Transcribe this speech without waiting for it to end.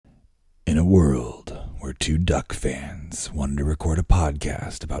In a world where two Duck fans wanted to record a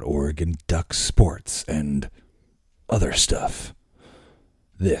podcast about Oregon Duck sports and other stuff,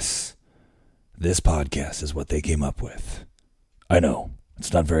 this podcast is what they came up with. I know,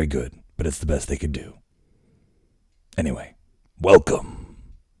 it's not very good, but it's the best they could do. Anyway, welcome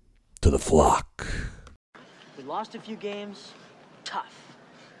to the flock. We lost a few games. Tough.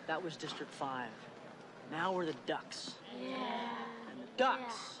 That was District 5. Now we're the Ducks. Yeah. And the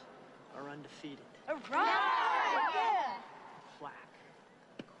Ducks are undefeated. All right! Yeah. Quack.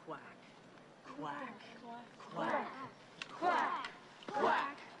 Quack. Quack. Quack. Quack. Quack.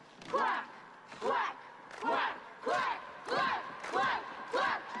 Quack. Quack. Quack. Quack. Quack. Quack.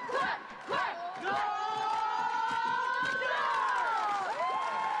 Quack. Quack. Quack. No!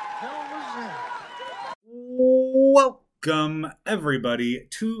 Hell was that? Welcome, everybody,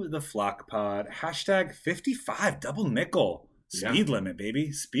 to the Flock Pod. Hashtag 55 double nickel. Speed limit,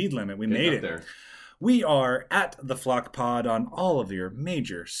 baby. Speed limit. We made it. There. We are at the Flock Pod on all of your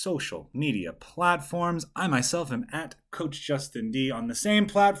major social media platforms. I myself am at Coach Justin D on the same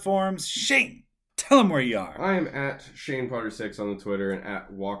platforms. Shane, tell them where you are. I am at Shane Potter 6 on the Twitter and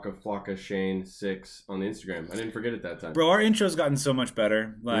at Waka Flocka Shane 6 on the Instagram. I didn't forget it that time. Bro, our intro's gotten so much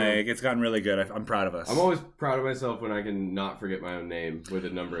better. It's gotten really good. I'm proud of us. I'm always proud of myself when I can not forget my own name with a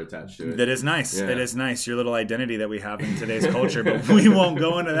number attached to it. That is nice. Yeah. It is nice. Your little identity that we have in today's culture, but we won't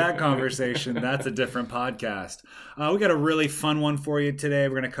go into that conversation. That's a different podcast. We got a really fun one for you today.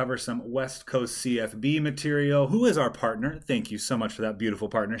 We're going to cover some West Coast CFB material. Who is our partner? Thank you so much for that beautiful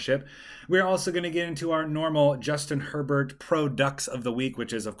partnership. We're also going to get into our normal Justin Herbert Pro Ducks of the Week,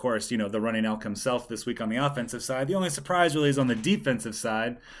 which is, of course, the running elk himself this week on the offensive side. The only surprise really is on the defensive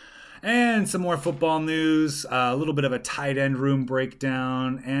side. And some more football news, a little bit of a tight end room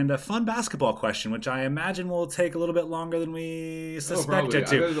breakdown, and a fun basketball question, which I imagine will take a little bit longer than we suspect it I bet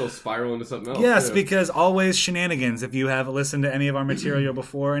to. it'll spiral into something else. Yes, too. because always shenanigans if you have listened to any of our material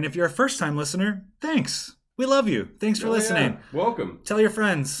before. And if you're a first-time listener, thanks. We love you. Thanks for listening. Yeah. Welcome. Tell your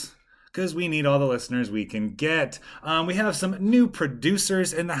friends, because we need all the listeners we can get. We have some new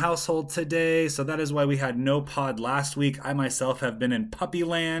producers in the household today, so that is why we had no pod last week. I myself have been in puppy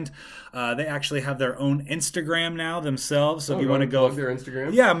land. They actually have their own Instagram now themselves, so if you want to go... plug their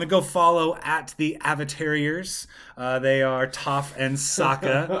Instagram? Yeah, I'm going to go follow at the Avatariers. They are Toph and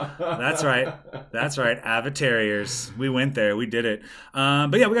Sokka. That's right, Avatariers. We went there. We did it.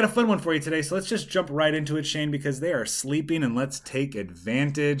 But yeah, we got a fun one for you today, so let's just jump right into it, Shane, because they are sleeping, and let's take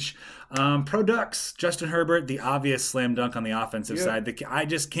advantage. Pro Ducks, Justin Herbert, the obvious slam dunk on the offensive side. I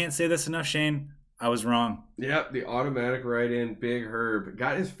just can't say this enough, Shane. I was wrong. Yep, the automatic write-in, Big Herb,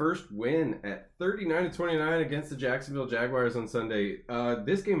 got his first win at 39-29 against the Jacksonville Jaguars on Sunday.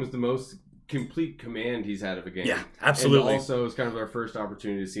 This game was the most complete command he's had of a game. Yeah, absolutely. And also, it's kind of our first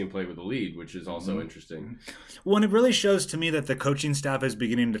opportunity to see him play with a lead, which is also interesting. Well, and it really shows to me that the coaching staff is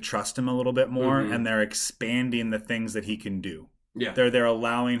beginning to trust him a little bit more, and they're expanding the things that he can do. Yeah, they're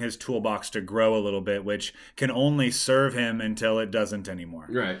allowing his toolbox to grow a little bit, which can only serve him until it doesn't anymore.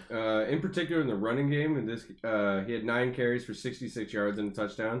 Right. In particular, in the running game, he had 9 carries for 66 yards and a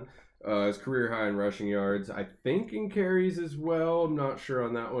touchdown. His career high in rushing yards. I think in carries as well. I'm not sure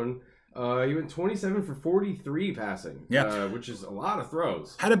on that one. He went 27 for 43 passing, which is a lot of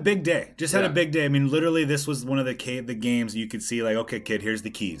throws. Had a big day. Had a big day. I mean, literally, this was one of the games you could see, like, okay, kid, here's the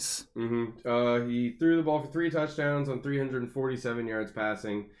keys. He threw the ball for 3 touchdowns on 347 yards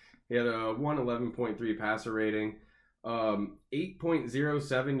passing. He had a 111.3 passer rating.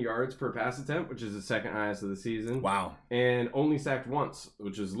 8.07 yards per pass attempt, which is the second highest of the season. Wow. And only sacked once,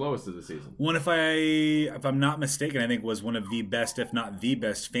 which is lowest of the season. One, if I'm not mistaken, I think was one of the best, if not the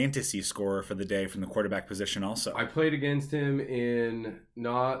best, fantasy scorer for the day from the quarterback position also. I played against him in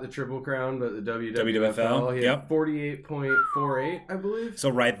not the Triple Crown, but the WWFL. He had 48.48, I believe. So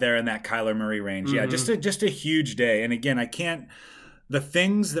right there in that Kyler Murray range. Yeah, just a huge day. And again, the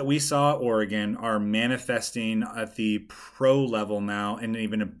things that we saw at Oregon are manifesting at the pro level now in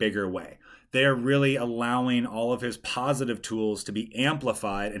even a bigger way. They are really allowing all of his positive tools to be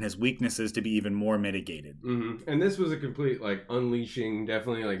amplified and his weaknesses to be even more mitigated. And this was a complete, unleashing,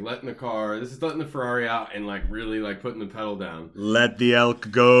 definitely, letting this is letting the Ferrari out and, really, putting the pedal down. Let the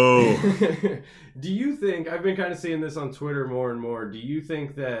elk go. Do you think, I've been kind of seeing this on Twitter more and more, do you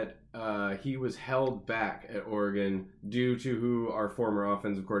think that he was held back at Oregon due to who our former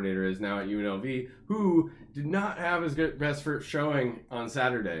offensive coordinator is now at UNLV, who did not have his best showing on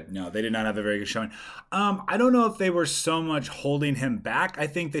Saturday? No, they did not have a very good showing. I don't know if they were so much holding him back. I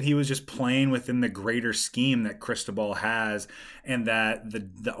think that he was just playing within the greater scheme that Cristobal has and that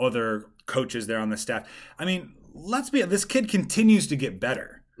the other coaches there on the staff. I mean, this kid continues to get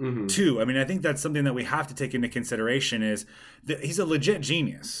better. too. I mean, I think that's something that we have to take into consideration is that he's a legit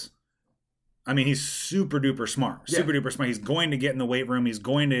genius. I mean, he's super duper smart, super duper smart. He's going to get in the weight room. He's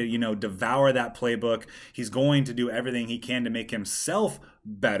going to, devour that playbook. He's going to do everything he can to make himself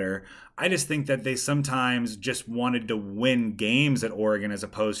better. I just think that they sometimes just wanted to win games at Oregon as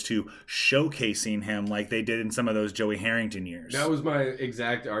opposed to showcasing him like they did in some of those Joey Harrington years. That was my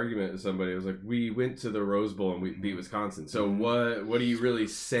exact argument to somebody. It was like, we went to the Rose Bowl and we beat Wisconsin. So what are you really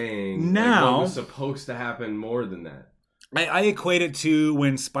saying? Now, like, what was supposed to happen more than that? I equate it to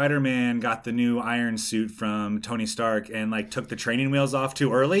when Spider-Man got the new iron suit from Tony Stark and took the training wheels off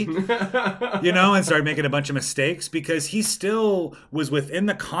too early, and started making a bunch of mistakes because he still was within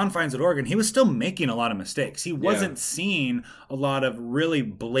the confines at Oregon. He was still making a lot of mistakes. He wasn't seeing a lot of really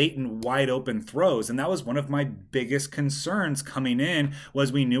blatant, wide open throws. And that was one of my biggest concerns coming in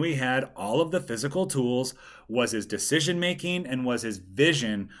was we knew he had all of the physical tools. Was his decision making and was his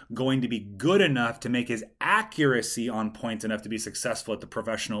vision going to be good enough to make his accuracy on point enough to be successful at the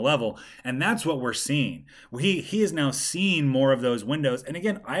professional level? And that's what we're seeing. He is now seeing more of those windows. And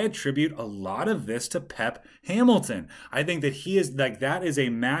again, I attribute a lot of this to Pep Hamilton. I think that he is that is a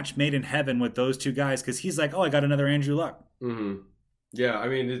match made in heaven with those two guys because he's like, oh, I got another Andrew Luck. Mm-hmm. Yeah, I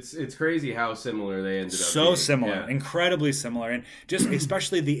mean, it's crazy how similar they ended up. So being. similar, incredibly similar. And just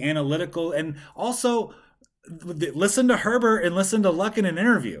especially the analytical and also listen to Herbert and listen to Luck in an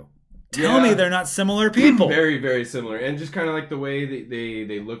interview. Tell me they're not similar people. Very, very similar. And just kind of like the way that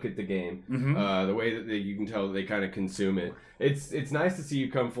they look at the game, the way that you can tell that they kind of consume it. It's nice to see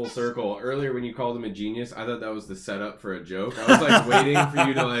you come full circle. Earlier when you called him a genius, I thought that was the setup for a joke. I was waiting for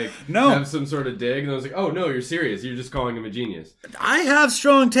you to have some sort of dig. And I was like, oh, no, you're serious. You're just calling him a genius. I have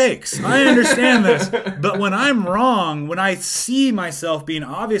strong takes. I understand this. But when I'm wrong, when I see myself being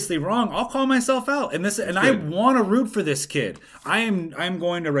obviously wrong, I'll call myself out. And I want to root for this kid. I'm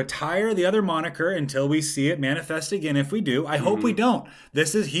going to retire the other moniker until we see it manifest again. If we do, I hope we don't.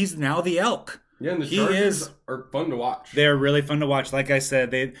 He's now the Elk. Yeah, and the Chargers are fun to watch. They're really fun to watch. Like I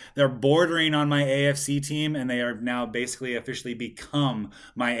said, they're bordering on my AFC team, and they are now basically officially become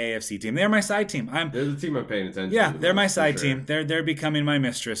my AFC team. They're my side team. They're the team I'm paying attention to. Yeah, they're my side team. They're becoming my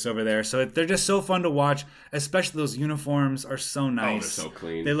mistress over there. So they're just so fun to watch. Especially those uniforms are so nice. Oh, they're so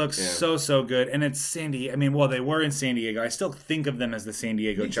clean. They look so good. And it's San Diego. I mean, they were in San Diego. I still think of them as the San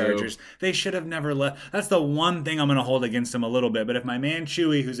Diego Chargers. They should have never left. That's the one thing I'm going to hold against them a little bit. But if my man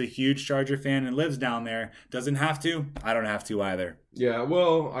Chewy, who's a huge Charger fan and lives down there, doesn't have to, I don't have to either. Yeah,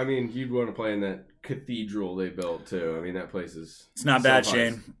 well, I mean, you'd want to play in that cathedral they built too. I mean, that place is... It's not bad,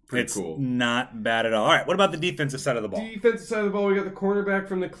 Shane. It's cool. Not bad at all. All right, what about the defensive side of the ball? Defensive side of the ball, we got the cornerback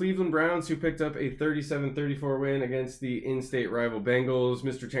from the Cleveland Browns who picked up a 37-34 win against the in-state rival Bengals,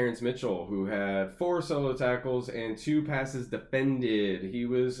 Mr. Terrence Mitchell, who had 4 solo tackles and 2 passes defended.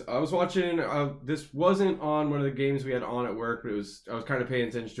 I was watching, this wasn't on one of the games we had on at work, but I was kind of paying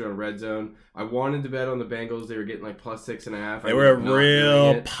attention to it on Red Zone. I wanted to bet on the Bengals. They were getting plus 6.5. They were a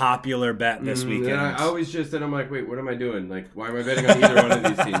real popular bet this weekend. And I always I'm like, wait, what am I doing? Why am I betting on either one of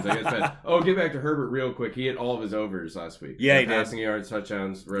these teams? I guess bet. Oh, get back to Herbert real quick. He hit all of his overs last week. Yeah, he did. Passing yards,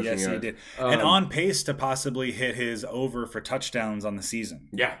 touchdowns, rushing yards. Yes, he did. And on pace to possibly hit his over for touchdowns on the season.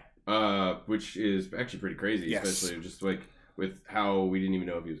 Yeah, which is actually pretty crazy, especially just with how we didn't even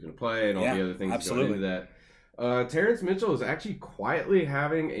know if he was going to play and all the other things going into that. Terrence Mitchell is actually quietly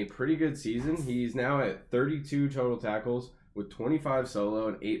having a pretty good season. He's now at 32 total tackles with 25 solo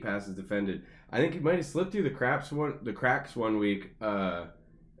and 8 passes defended. I think he might have slipped through the cracks one week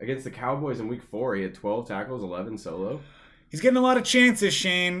against the Cowboys in week 4. He had 12 tackles, 11 solo. He's getting a lot of chances,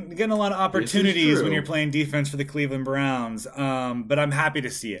 Shane. Getting a lot of opportunities when you're playing defense for the Cleveland Browns. But I'm happy to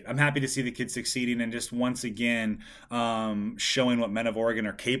see it. I'm happy to see the kid succeeding and just once again showing what men of Oregon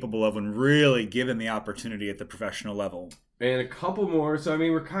are capable of when really given the opportunity at the professional level. And a couple more. So, I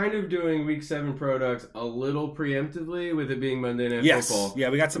mean, we're kind of doing Week 7 products a little preemptively with it being Monday Night Football.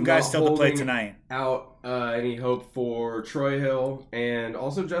 Yeah, we got some guys still to play tonight. Out any hope for Troy Hill and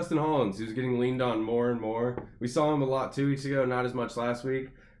also Justin Hollins, who's getting leaned on more and more. We saw him a lot 2 weeks ago, not as much last week.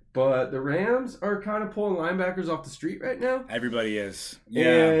 But the Rams are kind of pulling linebackers off the street right now. Everybody is.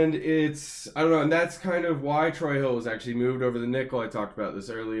 Yeah. And I don't know, and that's kind of why Troy Hill was actually moved over the nickel. I talked about this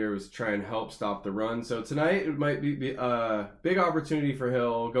earlier, was try and help stop the run. So tonight it might be a big opportunity for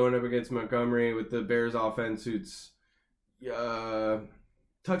Hill going up against Montgomery with the Bears offense who's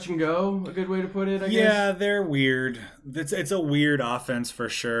touch and go, a good way to put it, I guess. Yeah, they're weird. It's a weird offense for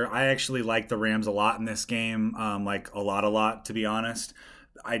sure. I actually like the Rams a lot in this game, a lot, to be honest.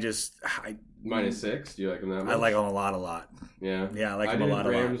 -6. Do you like them that much? I like them a lot. Yeah. Yeah, I like them a lot.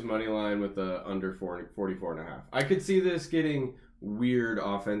 Rams money line with the under 44.5. I could see this getting weird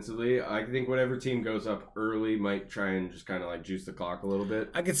offensively. I think whatever team goes up early might try and just kind of like juice the clock a little bit.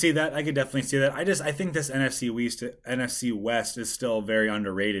 I could see that. I could definitely see that. I think this NFC West is still very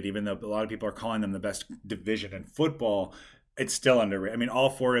underrated, even though a lot of people are calling them the best division in football. It's still underrated. I mean, all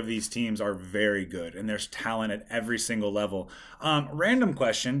 4 of these teams are very good, and there's talent at every single level. Random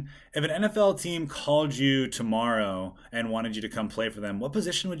question. If an NFL team called you tomorrow and wanted you to come play for them, what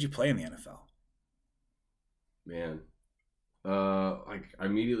position would you play in the NFL? Man. Like I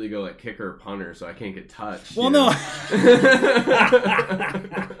immediately go like kicker or punter, so I can't get touched. Well, no.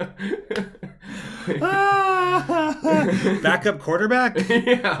 Backup quarterback?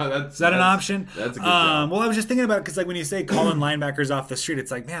 Yeah, is that an option? That's a good job. Well, I was just thinking about it because, like, when you say calling linebackers off the street,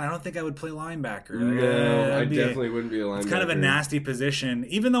 it's like, man, I don't think I would play linebacker. No, I definitely wouldn't be a linebacker. It's kind of a nasty position,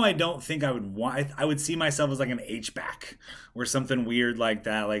 even though I don't think I would want. I would see myself as like an H-back or something weird like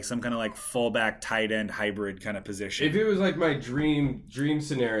that, like some kind of like fullback tight end hybrid kind of position. If it was like my dream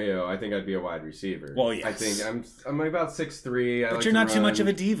scenario, I think I'd be a wide receiver. Well, yes. I think I'm about 6'3". But you're not too much of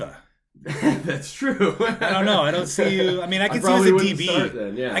a diva. That's true. I don't know. I don't see you. I mean, I could see you as a DB.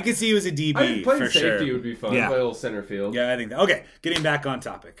 Then, yeah. I could see you as a DB Playing for safety sure. would be fun. Yeah. Play a little center field. Yeah, I think that. Okay, getting back on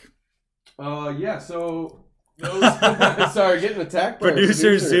topic. Yeah. So. Sorry, getting attacked.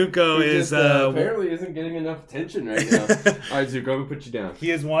 Producer Zuko is apparently isn't getting enough attention right now. All right, Zuko, I'm gonna put you down. He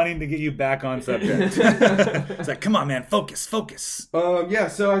is wanting to get you back on subject. It's like, come on, man, focus. Yeah.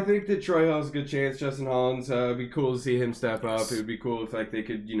 So I think that Troy Hill's a good chance. Justin Hollins, it'd be cool to see him step up. It would be cool if like they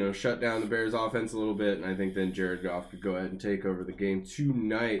could, shut down the Bears' offense a little bit, and I think then Jared Goff could go ahead and take over the game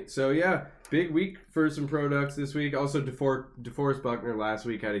tonight. So yeah, big week for some products this week. Also, DeForest Buckner last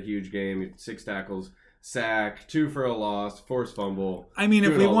week had a huge game. 6 tackles. Sack, 2 for a loss, forced fumble. I mean,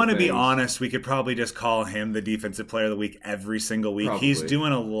 if we want to be honest, we could probably just call him the defensive player of the week every single week. Probably. He's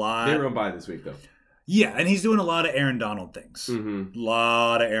doing a lot. They run by this week, though. Yeah, and he's doing a lot of Aaron Donald things. Mm-hmm.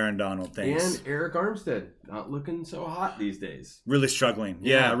 Lot of Aaron Donald things. And Eric Armstead, not looking so hot these days. Really struggling.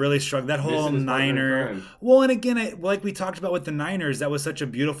 Yeah, really struggling. That whole Niner. Well, and again, like we talked about with the Niners, that was such a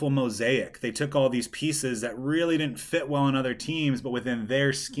beautiful mosaic. They took all these pieces that really didn't fit well in other teams, but within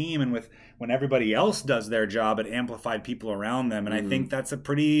their scheme and when everybody else does their job, it amplified people around them. And I think that's even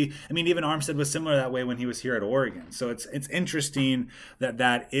Armstead was similar that way when he was here at Oregon. So it's interesting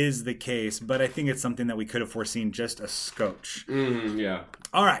that is the case, but I think it's something that we could have foreseen just a scotch. Yeah.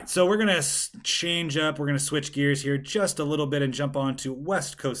 All right, so we're going to change up. We're going to switch gears here just a little bit and jump on to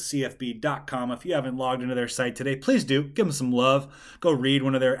westcoastcfb.com. If you haven't logged into their site today, please do. Give them some love. Go read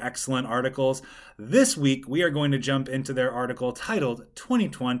one of their excellent articles. This week, we are going to jump into their article titled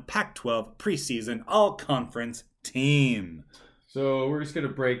 2021 Pac-12 Preseason All-Conference Team. So we're just going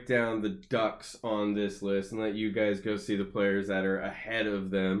to break down the Ducks on this list and let you guys go see the players that are ahead of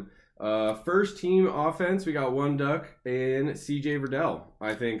them. First team offense, we got 1 Duck and CJ Verdell.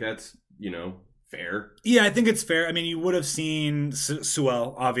 I think that's, fair. Yeah, I think it's fair. I mean, you would have seen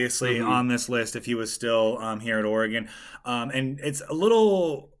Sewell, obviously, on this list if he was still here at Oregon. And it's a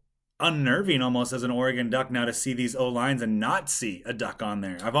little unnerving almost as an Oregon Duck now to see these O-lines and not see a Duck on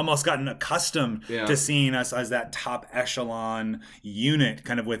there. I've almost gotten accustomed to seeing us as that top echelon unit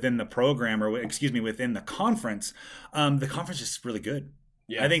kind of within the program, or within the conference. The conference is really good.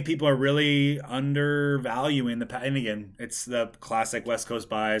 Yeah. I think people are really undervaluing and again, it's the classic West Coast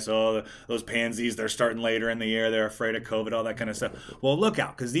bias. Oh, those pansies, they're starting later in the year. They're afraid of COVID, all that kind of stuff. Well, look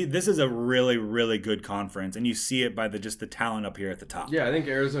out, because this is a really, really good conference, and you see it by just the talent up here at the top. Yeah, I think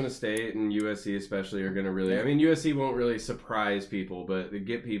Arizona State and USC especially are going to really, USC won't really surprise people, but they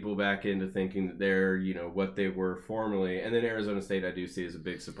get people back into thinking that they're, what they were formerly. And then Arizona State I do see as a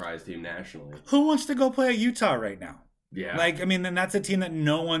big surprise team nationally. Who wants to go play at Utah right now? Yeah. Then that's a team that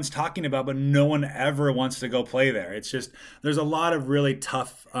no one's talking about, but no one ever wants to go play there. It's just, there's a lot of really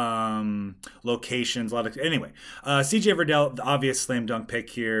tough locations. Anyway, CJ Verdell, the obvious slam dunk pick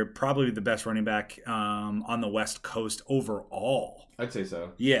here, probably the best running back on the West Coast overall. I'd say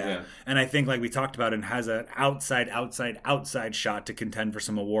so. Yeah. And I think, like we talked about, it has an outside shot to contend for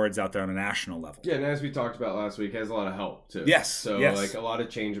some awards out there on a national level. Yeah, and as we talked about last week, has a lot of help too. Yes. So yes. A lot of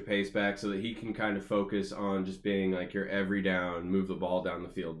change of pace back so that he can kind of focus on just being like your every down, move the ball down the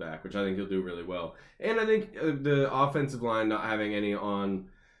field back, which I think he'll do really well. And I think the offensive line not having any on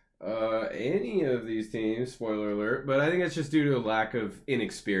any of these teams, spoiler alert, but I think it's just due to a lack of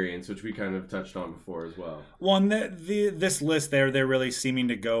inexperience, which we kind of touched on before as well. Well, and this list they're really seeming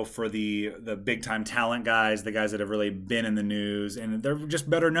to go for the big time talent guys, the guys that have really been in the news, and they're just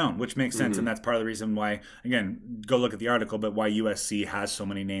better known, which makes sense, and that's part of the reason why, again, go look at the article, but why USC has so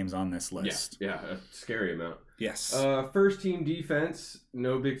many names on this list. Yeah, a scary amount. Yes. First team defense,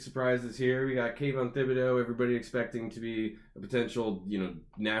 no big surprises here. We got Kayvon Thibodeau, everybody expecting to be a potential,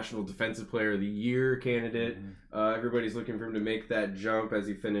 National Defensive Player of the Year candidate. Everybody's looking for him to make that jump as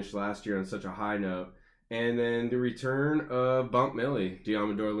he finished last year on such a high note. And then the return of Bump Millie,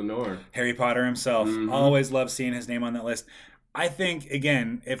 Diamador Lenore. Harry Potter himself. Mhm. Always love seeing his name on that list. I think,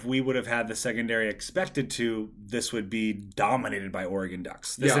 again, if we would have had the secondary expected to, this would be dominated by Oregon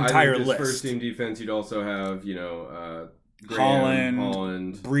Ducks. This entire I think list. First team defense, you'd also have, Graham,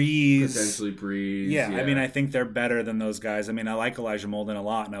 Holland, Breeze. potentially Breeze. Yeah, I mean, I think they're better than those guys. I mean, I like Elijah Molden a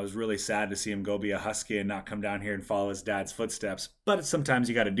lot, and I was really sad to see him go be a Husky and not come down here and follow his dad's footsteps. But sometimes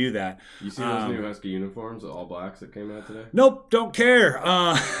you got to do that. You see those new Husky uniforms, the all blacks that came out today? Nope, don't care.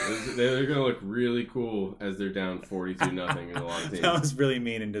 They're going to look really cool as they're down 42-0 in a lot of teams. That was really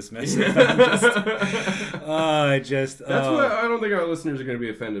mean and dismissive. That's what I don't think our listeners are going to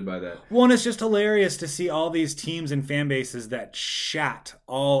be offended by that. Well, and it's just hilarious to see all these teams and fan bases that shat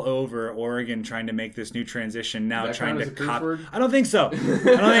all over Oregon trying to make this new transition now, that trying to cop. I don't think so.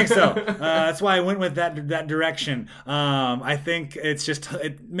 That's why I went with that direction. I think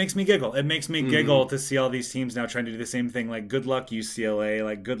it makes me giggle. It makes me giggle to see all these teams now trying to do the same thing. Like, good luck UCLA.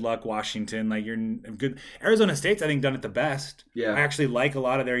 Like, good luck Washington. Like, you're good. Arizona State's, I think, done it the best. Yeah. I actually like a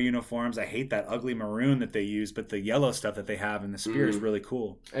lot of their uniforms. I hate that ugly maroon that they use, but the yellow stuff that they have in the spear is really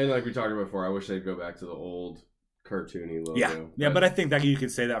cool. And like we talked about before, I wish they'd go back to the old cartoony logo. Yeah, but I think that you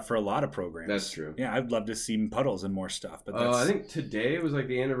could say that for a lot of programs. That's true. Yeah, I'd love to see puddles and more stuff. But I think today was like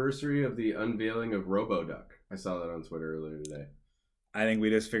the anniversary of the unveiling of RoboDuck. I saw that on Twitter earlier today. I think we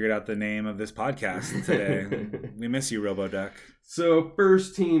just figured out the name of this podcast today. We miss you, RoboDuck. So,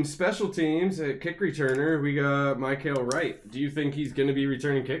 first team special teams at kick returner, we got Michael Wright. Do you think he's going to be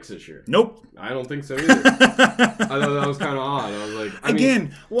returning kicks this year? Nope. I don't think so either. I thought that was kind of odd. I was like,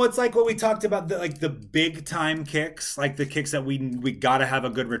 it's like what we talked about, the big time kicks, like the kicks that we got to have a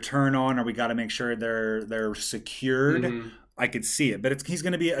good return on, or we got to make sure they're secured. I could see it, but he's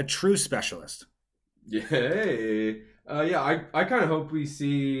going to be a true specialist. Yay. I kind of hope we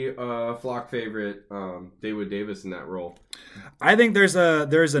see flock favorite David Davis in that role. I think there's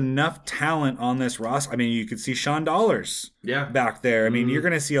enough talent on this roster. I mean, you could see Sean Dollars back there. I mean, you're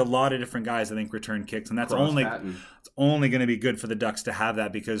going to see a lot of different guys, I think, return kicks, and that's only going to be good for the Ducks to have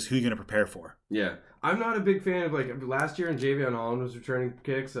that, because who are you going to prepare for? Yeah. I'm not a big fan of, like, last year when Javion Holland was returning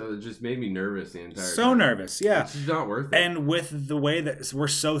kicks, it just made me nervous the entire time. So nervous, yeah. It's just not worth it. And with the way that we're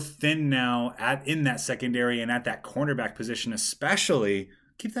so thin now in that secondary and at that cornerback position especially,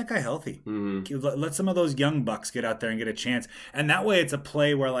 keep that guy healthy. Let some of those young bucks get out there and get a chance. And that way it's a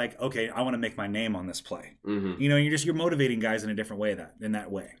play where, like, okay, I want to make my name on this play. You're motivating guys in a different way in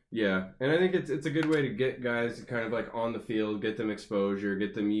that way. Yeah, and I think it's a good way to get guys kind of, like, on the field, get them exposure,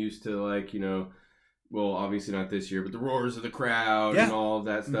 get them used to, like, well, obviously not this year, but the roars of the crowd and all of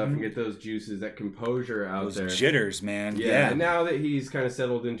that stuff, and get those juices, that composure out there. Those jitters, man. Yeah, and now that he's kind of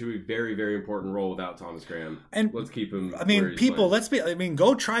settled into a very, very important role without Thomas Graham, and let's keep him. I mean,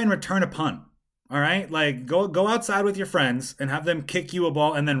 go try and return a punt. All right, like go outside with your friends and have them kick you a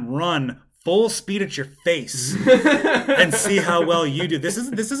ball and then run full speed at your face and see how well you do. This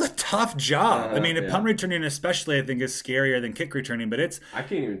is a tough job. Punt returning especially, I think, is scarier than kick returning, but I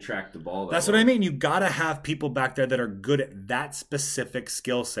can't even track the ball. That's what I mean. You got to have people back there that are good at that specific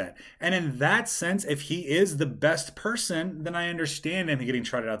skill set. And in that sense, if he is the best person, then I understand him getting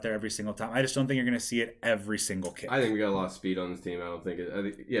trotted out there every single time. I just don't think you're going to see it every single kick. I think we got a lot of speed on this team. I don't think it.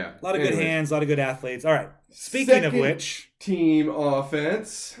 A lot of good hands, a lot of good athletes. All right. Speaking of which, team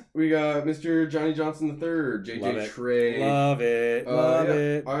offense, we got Mr. Johnny Johnson III, JJ Trey. Love it.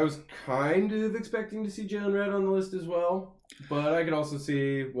 I was kind of expecting to see Jalen Red on the list as well, but I could also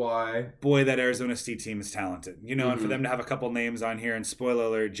see why. Boy, that Arizona State team is talented. And for them to have a couple names on here, and spoiler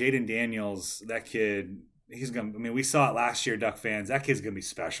alert, Jaden Daniels, that kid, we saw it last year, Duck fans. That kid's going to be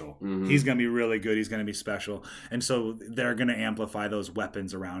special. He's going to be really good. He's going to be special. And so they're going to amplify those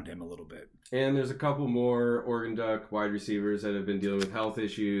weapons around him a little bit. And there's a couple more Oregon Duck wide receivers that have been dealing with health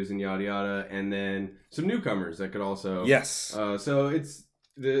issues and yada yada. And then some newcomers that could also. Yes. So it's,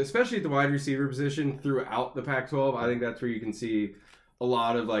 especially at the wide receiver position throughout the Pac-12, I think that's where you can see a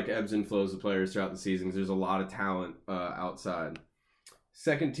lot of, like, ebbs and flows of players throughout the season. There's a lot of talent outside.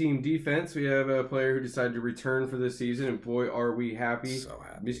 Second team defense, we have a player who decided to return for this season, and boy, are we happy. So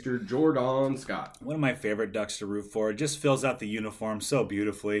happy. Mr. Jordan Scott. One of my favorite Ducks to root for. It just fills out the uniform so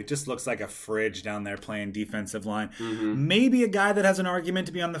beautifully. It just looks like a fridge down there playing defensive line. Mm-hmm. Maybe a guy that has an argument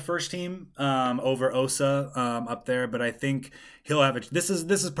to be on the first team over Osa up there, but I think he'll have it. This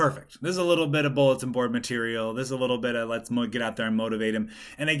is perfect. This is a little bit of bulletin board material. This is a little bit of let's get out there and motivate him.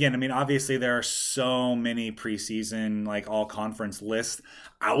 And again, I mean, obviously there are so many preseason like all conference lists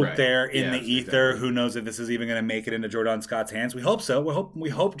out there in the ether. Exactly. Who knows if this is even going to make it into Jordan Scott's hands? We hope so. We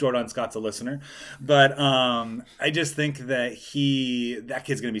hope Jordan Scott's a listener. But I just think that that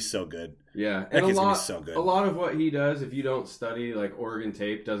kid's going to be so good. Yeah, That kid's going to be so good. A lot of what he does, if you don't study like Oregon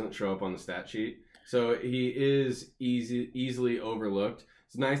tape, doesn't show up on the stat sheet. So he is easily overlooked.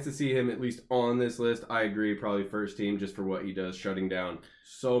 It's nice to see him at least on this list. I agree, probably first team just for what he does, shutting down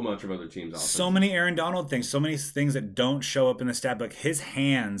so much of other teams' offense. So many Aaron Donald things, so many things that don't show up in the stat book. His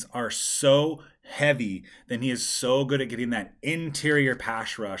hands are so heavy, then he is so good at getting that interior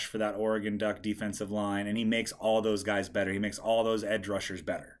pass rush for that Oregon Duck defensive line, and he makes all those guys better. He makes all those edge rushers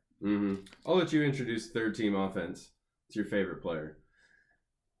better. Mm-hmm. I'll let you introduce third team offense. It's your favorite player.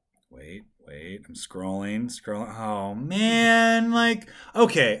 Wait, I'm scrolling. Oh, man.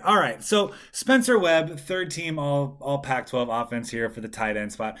 Okay, all right. So Spencer Webb, third team all Pac-12 offense here for the tight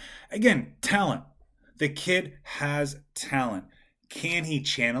end spot. Again, talent. The kid has talent. Can he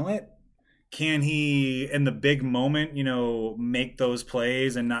channel it? Can he, in the big moment, make those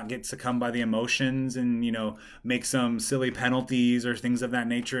plays and not get succumbed by the emotions and, make some silly penalties or things of that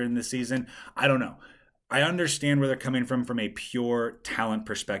nature in the season? I don't know. I understand where they're coming from a pure talent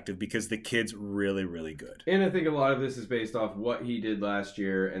perspective because the kid's really, really good. And I think a lot of this is based off what he did last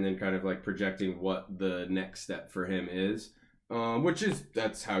year and then kind of like projecting what the next step for him is,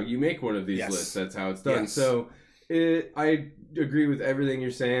 that's how you make one of these lists. That's how it's done. Yes. So I agree with everything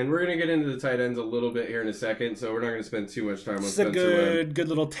you're saying. We're going to get into the tight ends a little bit here in a second, so we're not going to spend too much time on Spencer Webb. It's a good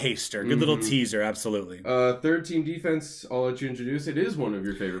little taster, good little teaser, absolutely. Third team defense, I'll let you introduce. It is one of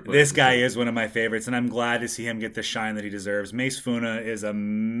your favorite players. This guy is one of my favorites, and I'm glad to see him get the shine that he deserves. Mace Funa is a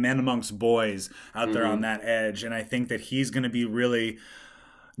man amongst boys out there on that edge, and I think that he's going to be really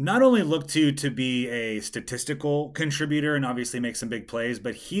not only looked to be a statistical contributor and obviously make some big plays,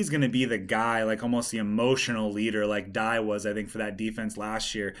 but he's going to be the guy, like almost the emotional leader like Dye was, I think, for that defense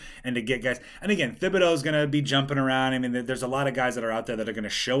last year. And to get guys, and again, Thibodeau's going to be jumping around. I mean, there's a lot of guys that are out there that are going to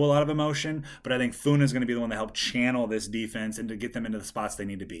show a lot of emotion, but I think Funa's going to be the one to help channel this defense and to get them into the spots they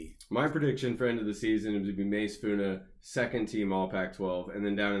need to be. My prediction for end of the season is to be Mace Funa, second team all Pac-12, and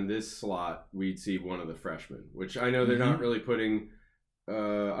then down in this slot, we'd see one of the freshmen, which I know they're not really putting...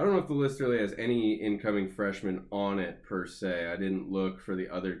 I don't know if the list really has any incoming freshmen on it per se. I didn't look for the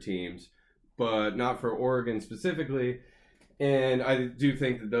other teams, but not for Oregon specifically. And I do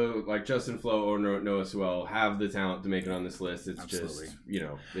think that though, like Justin Flo or Noah Sewell have the talent to make it on this list. It's Absolutely.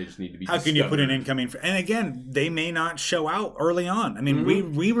 just, they just need to be How can you put an incoming... And again, they may not show out early on. I mean,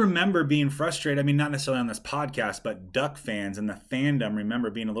 we remember being frustrated. I mean, not necessarily on this podcast, but Duck fans and the fandom remember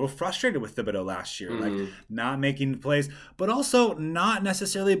being a little frustrated with Thibodeau last year. Like, not making plays, but also not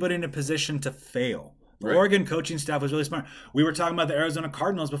necessarily put in a position to fail. The Oregon coaching staff was really smart. We were talking about the Arizona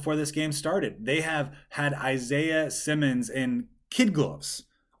Cardinals before this game started. They have had Isaiah Simmons in kid gloves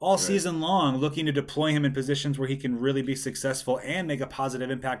all season long, looking to deploy him in positions where he can really be successful and make a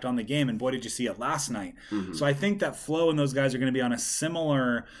positive impact on the game. And boy, did you see it last night. So I think that Flo and those guys are going to be on a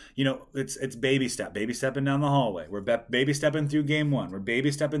similar, it's baby stepping down the hallway. We're baby stepping through game one. We're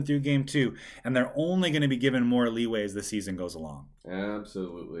baby stepping through game two. And they're only going to be given more leeway as the season goes along.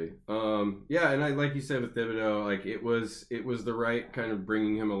 Absolutely. And I, like you said with Thibodeau, like it was the right kind of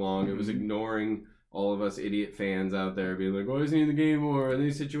bringing him along. It was ignoring all of us idiot fans out there being like, "Oh, isn't he in the game more in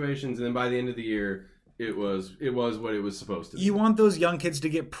these situations?" And then by the end of the year, it was what it was supposed to be. You want those young kids to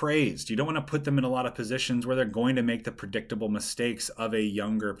get praised. You don't want to put them in a lot of positions where they're going to make the predictable mistakes of a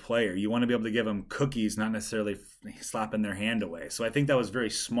younger player. You want to be able to give them cookies, not necessarily slapping their hand away. So I think that was very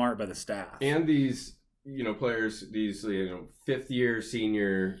smart by the staff. And these players, these fifth year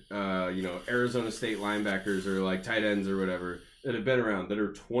senior Arizona State linebackers or like tight ends or whatever that have been around, that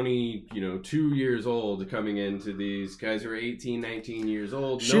are 22 years old, coming into these guys who are 18, 19 years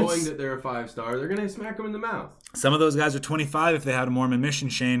old, knowing that they're a 5-star, they're going to smack them in the mouth. Some of those guys are 25 if they had a Mormon mission,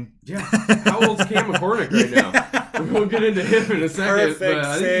 Shane. Yeah. How old's Cam McCormick right now? We'll get into him in a second. Perfect but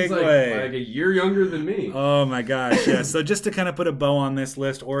I think he's like a year younger than me. Oh my gosh, yeah. So just to kind of put a bow on this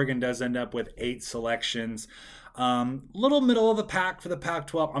list, Oregon does end up with 8 selections. Little middle of the pack for the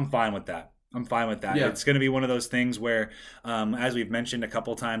Pac-12. I'm fine with that. Yeah. It's going to be one of those things where, as we've mentioned a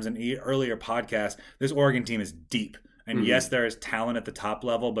couple times in earlier podcasts, this Oregon team is deep. And yes, there is talent at the top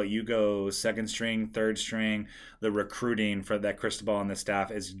level, but you go second string, third string, the recruiting for that Cristobal and the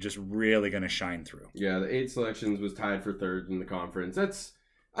staff is just really going to shine through. Yeah, the 8 selections was tied for third in the conference.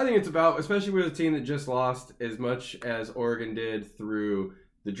 I think it's about, especially with a team that just lost as much as Oregon did through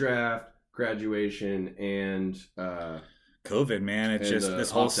the draft, graduation, and COVID, man. It's and just this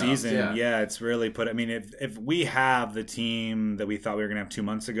whole opt-outs, season. yeah. Yeah, it's really put. I mean, if we have the team that we thought we were going to have 2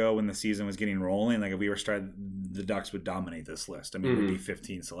 months ago when the season was getting rolling, like if we were starting, the Ducks would dominate this list. I mean, it would be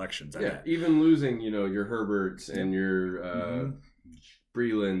 15 selections. I bet. Even losing, your Herberts and your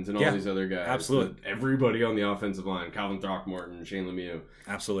Brelands and all these other guys. Absolutely. Everybody on the offensive line, Calvin Throckmorton, Shane Lemieux.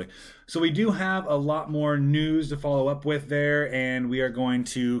 Absolutely. So we do have a lot more news to follow up with there, and we are going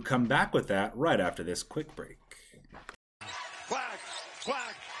to come back with that right after this quick break. Quack,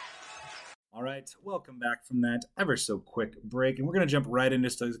 quack. All right, welcome back from that ever so quick break, and we're going to jump right into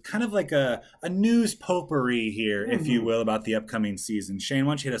kind of like a news potpourri here, if you will, about the upcoming season. Shane,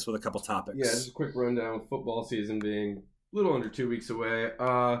 why don't you hit us with a couple topics? Yeah, just a quick rundown with football season being a little under 2 weeks away.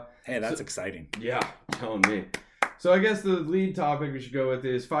 Hey, that's exciting. Yeah, telling me. So I guess the lead topic we should go with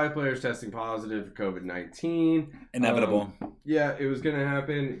is 5 players testing positive for COVID-19. Inevitable. Yeah, it was going to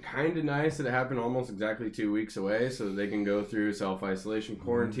happen. Kind of nice that it happened almost exactly 2 weeks away so that they can go through self-isolation,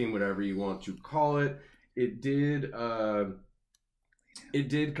 quarantine, whatever you want to call it. It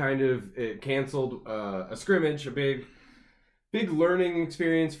canceled a scrimmage, a big learning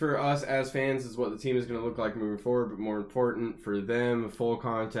experience for us as fans is what the team is going to look like moving forward, but more important for them, a full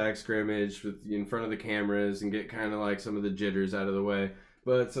contact scrimmage in front of the cameras and get kind of like some of the jitters out of the way.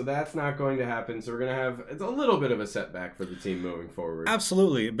 But so that's not going to happen. So we're going to have it's a little bit of a setback for the team moving forward.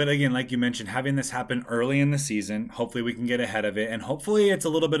 Absolutely. But again, like you mentioned, having this happen early in the season, hopefully we can get ahead of it. And hopefully it's a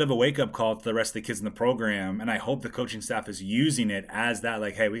little bit of a wake-up call to the rest of the kids in the program. And I hope the coaching staff is using it as that,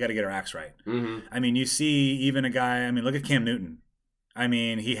 like, hey, we got to get our acts right. I mean, you see even a guy, look at Cam Newton. I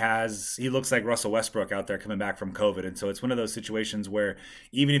mean, he looks like Russell Westbrook out there coming back from COVID. And so it's one of those situations where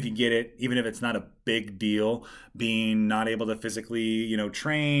even if you get it, even if it's not a big deal, being not able to physically,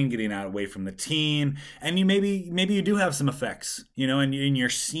 train, getting out away from the team, and you maybe you do have some effects, and you're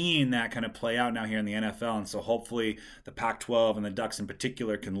seeing that kind of play out now here in the NFL. And so hopefully the Pac-12 and the Ducks in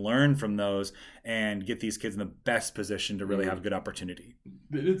particular can learn from those and get these kids in the best position to really have a good opportunity.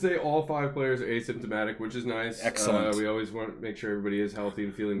 They did say all 5 players are asymptomatic, which is nice. Excellent. We always want to make sure everybody is healthy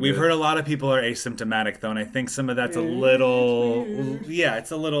and feeling We've good. heard a lot of people are asymptomatic, though, and I think some of that's a little,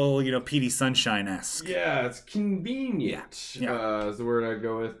 it's a little, Petey Sunshine-esque. Yeah, it's convenient, Yeah. is the word I'd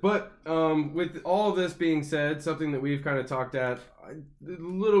go with. But with all this being said, something that we've kind of talked at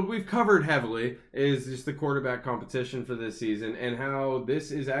we've covered heavily is just the quarterback competition for this season and how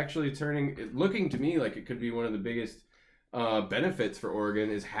this is actually looking to me like it could be one of the biggest benefits for Oregon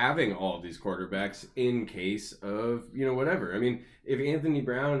is having all of these quarterbacks in case of, whatever. I mean, if Anthony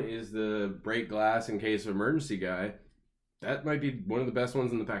Brown is the break glass in case of emergency guy, that might be one of the best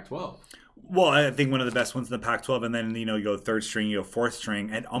ones in the Pac-12. Well, I think one of the best ones in the Pac-12, and then, you go third string, you go fourth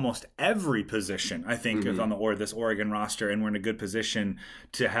string at almost every position, I think, is on this Oregon roster, and we're in a good position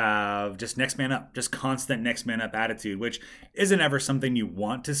to have just next man up, just constant next man up attitude, which isn't ever something you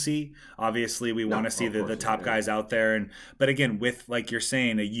want to see. Obviously, we want to see the top guys out there, but again, with, like you're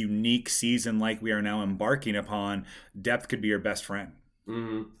saying, a unique season like we are now embarking upon, depth could be your best friend.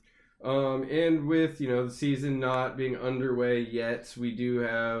 And with, the season not being underway yet, we do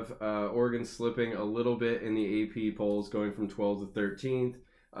have Oregon slipping a little bit in the AP polls, going from 12th to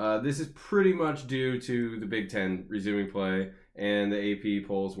 13th. This is pretty much due to the Big Ten resuming play and the AP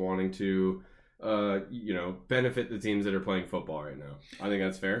polls wanting to, benefit the teams that are playing football right now. I think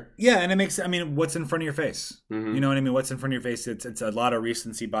that's fair. Yeah, and it makes, what's in front of your face? You know what I mean? What's in front of your face? It's a lot of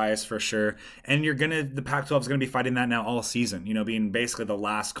recency bias for sure. And the Pac-12 is going to be fighting that now all season, being basically the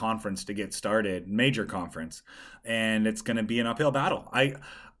last conference to get started, major conference. And it's going to be an uphill battle.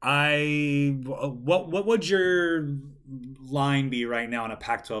 What would your line be right now on a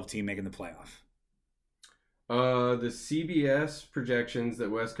Pac-12 team making the playoff? The CBS projections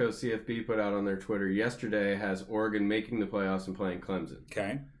that West Coast CFB put out on their Twitter yesterday has Oregon making the playoffs and playing Clemson.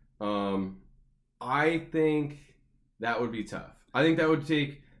 Okay. I think that would be tough. I think that would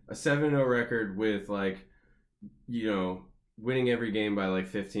take a 7-0 record with winning every game by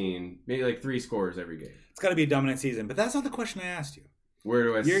 15, maybe 3 scores every game. It's got to be a dominant season, but that's not the question I asked you. Where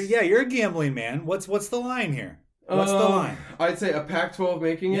do I? You're a gambling man. What's the line here? What's the line? I'd say a Pac-12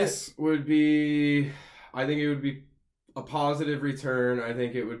 making it would be. I think it would be a positive return. I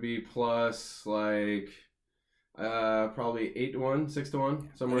think it would be plus probably 8-1, 6-1,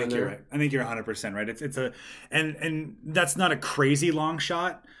 somewhere in there. You're right. I think you're 100% right. It's a and that's not a crazy long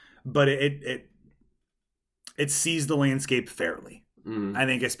shot, but it it sees the landscape fairly. I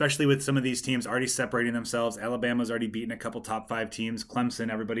think especially with some of these teams already separating themselves. Alabama's already beaten a couple top 5 teams.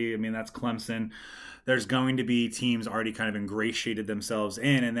 Clemson, everybody, I mean, that's Clemson. There's going to be teams already kind of ingratiated themselves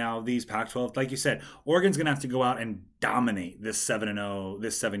in, and now these Pac-12, like you said, Oregon's going to have to go out and dominate this 7-0,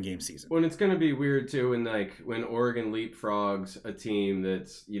 this 7-game season. Well, it's going to be weird too when Oregon leapfrogs a team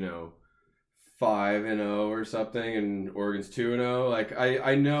that's 5-0 or something, and Oregon's 2-0. Like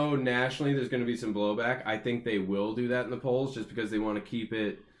I know nationally there's going to be some blowback. I think they will do that in the polls just because they want to keep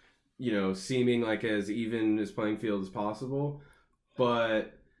it, seeming like as even as playing field as possible.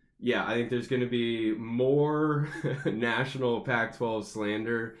 But yeah, I think there's going to be more national Pac-12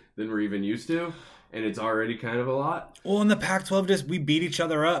 slander than we're even used to. And it's already kind of a lot. Well, in the Pac-12, we beat each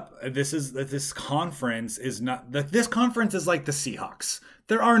other up. This conference is not. This conference is like the Seahawks.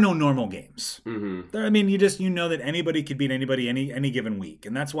 There are no normal games. Mm-hmm. I mean, you know that anybody could beat anybody any given week,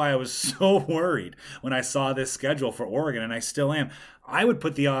 and that's why I was so worried when I saw this schedule for Oregon, and I still am. I would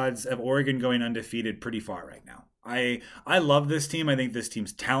put the odds of Oregon going undefeated pretty far right now. I love this team. I think this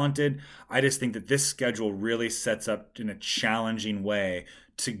team's talented. I just think that this schedule really sets up in a challenging way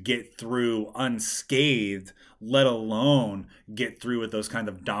to get through unscathed, let alone get through with those kind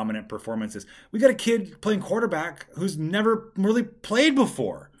of dominant performances. We got a kid playing quarterback who's never really played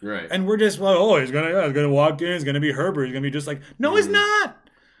before. Right. And we're just, he's gonna walk in, he's gonna be Herbert, he's gonna be just like, no, he's not.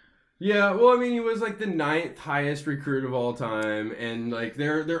 Yeah, well, I mean, he was like the 9th highest recruit of all time, and like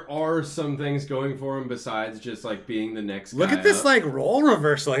there are some things going for him besides just like being the next guy. Look at this up. like role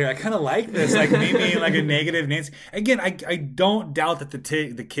reversal here. I kind of like this, like maybe like a negative Nancy. Again, I don't doubt that the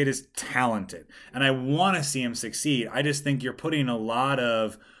kid is talented, and I want to see him succeed. I just think you're putting a lot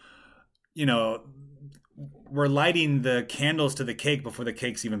of, we're lighting the candles to the cake before the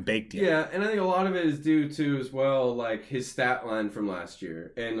cake's even baked yet. Yeah, and I think a lot of it is due to as well, like his stat line from last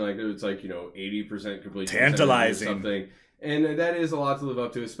year, and like it's like 80% completion, tantalizing or something, and that is a lot to live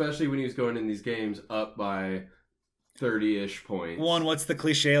up to, especially when he was going in these games up by 30-ish points. One, what's the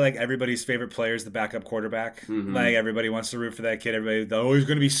cliche? Like everybody's favorite player is the backup quarterback. Mm-hmm. Like everybody wants to root for that kid. Everybody, he's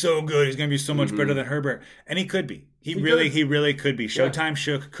going to be so good. He's going to be so much better than Herbert, and he could be. He really could be. Showtime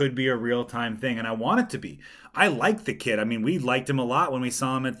Shook could be a real time thing, and I want it to be. I like the kid. I mean, we liked him a lot when we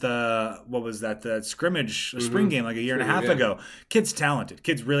saw him at the scrimmage spring game like a year and a half ago. Kid's talented.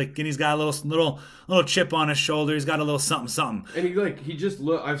 Kid's really, and he's got a little chip on his shoulder. He's got a little something. And he just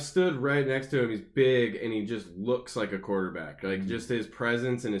look. I've stood right next to him. He's big, and he just looks like a quarterback. Like just his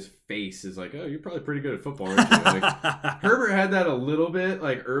presence and his face is like, oh, you're probably pretty good at football, aren't you? Like, Herbert had that a little bit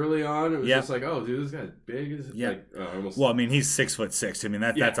like early on. It was just like, oh, dude, this guy's big. Well, I mean, he's 6'6". I mean,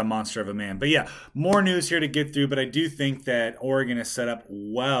 that's a monster of a man. But yeah, more news here to get through. But I do think that Oregon is set up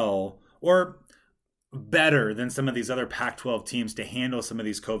well, or better than some of these other Pac-12 teams to handle some of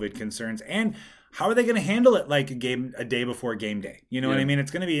these COVID concerns. And how are they going to handle it like a day before game day? You know what I mean?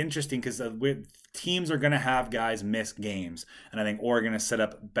 It's going to be interesting because teams are going to have guys miss games. And I think Oregon is set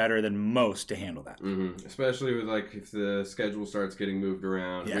up better than most to handle that. Mm-hmm. Especially with if the schedule starts getting moved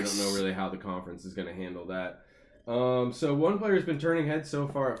around. Yes. We don't know really how the conference is going to handle that. So one player has been turning heads so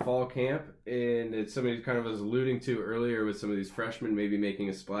far at fall camp, and it's somebody kind of was alluding to earlier with some of these freshmen maybe making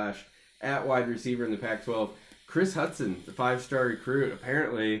a splash at wide receiver in the Pac-12. Chris Hudson, the 5-star recruit,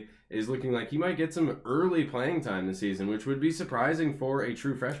 apparently is looking like he might get some early playing time this season, which would be surprising for a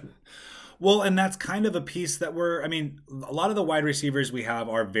true freshman. Well, and that's kind of a piece that a lot of the wide receivers we have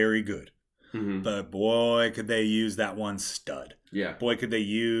are very good. Mm-hmm. But boy, could they use that one stud. Yeah. Boy, could they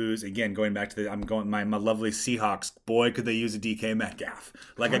use, again, going back to my lovely Seahawks, boy, could they use a DK Metcalf.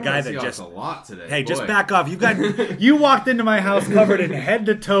 Like a guy that Seahawks just a lot today. Hey, boy. just back off. You walked into my house covered in head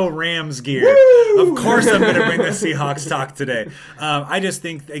to toe Rams gear. Woo! Of course I'm going to bring the Seahawks talk today. I just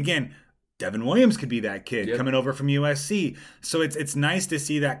think, again, Devin Williams could be that kid coming over from USC. So it's nice to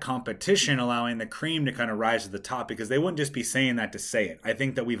see that competition allowing the cream to kind of rise to the top, because they wouldn't just be saying that to say it. I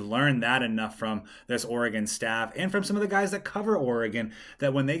think that we've learned that enough from this Oregon staff and from some of the guys that cover Oregon,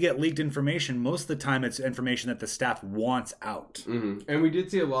 that when they get leaked information, most of the time it's information that the staff wants out. Mm-hmm. And we did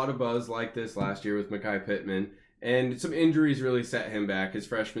see a lot of buzz like this last year with Mekhi Pittman. And some injuries really set him back. His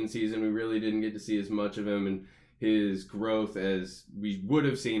freshman season, we really didn't get to see as much of him and his growth as we would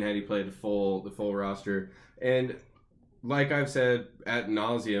have seen had he played the full roster. And like I've said ad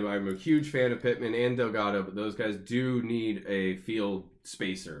nauseum, I'm a huge fan of Pittman and Delgado, but those guys do need a field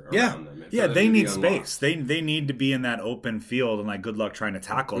spacer Yeah, around them. yeah, for them they to be need unlocked. space. They need to be in that open field, and like good luck trying to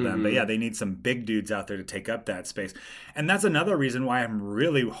tackle them. But yeah, they need some big dudes out there to take up that space. And that's another reason why I'm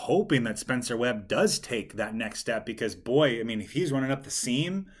really hoping that Spencer Webb does take that next step, because boy, I mean, if he's running up the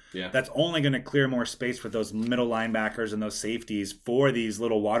seam, that's only going to clear more space for those middle linebackers and those safeties for these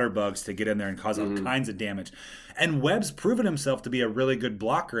little water bugs to get in there and cause all kinds of damage. And Webb's proven himself to be a really good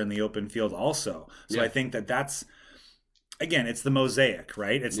blocker in the open field also. So I think that that's, again, it's the mosaic,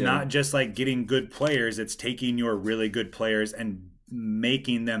 right? It's not just like getting good players. It's taking your really good players and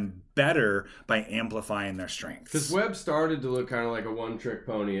making them better by amplifying their strengths. Because Webb started to look kind of like a one-trick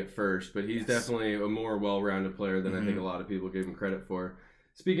pony at first, but he's definitely a more well-rounded player than I think a lot of people give him credit for.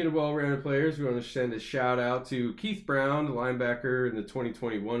 Speaking of well-rounded players, we want to send a shout-out to Keith Brown, the linebacker in the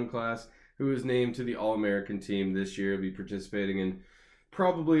 2021 class, who was named to the All-American team this year. He'll be participating in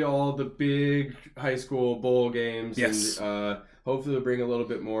probably all the big high school bowl games. Yes. And hopefully they'll bring a little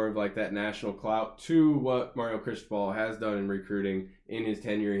bit more of like that national clout to what Mario Cristobal has done in recruiting in his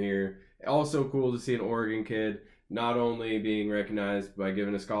tenure here. Also cool to see an Oregon kid not only being recognized by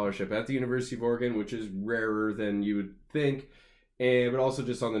giving a scholarship at the University of Oregon, which is rarer than you would think, but also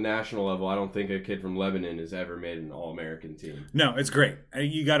just on the national level. I don't think a kid from Lebanon has ever made an All-American team. No, it's great.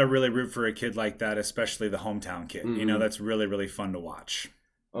 You got to really root for a kid like that, especially the hometown kid. You know, that's really, really fun to watch.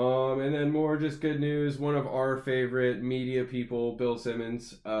 And then more just good news. One of our favorite media people, Bill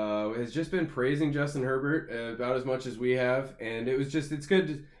Simmons, has just been praising Justin Herbert about as much as we have. And it's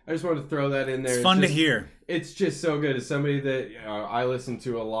good. I just wanted to throw that in there. It's fun to hear. It's just so good. As somebody that I listen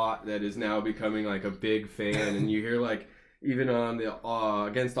to a lot that is now becoming like a big fan. And you hear like, even on the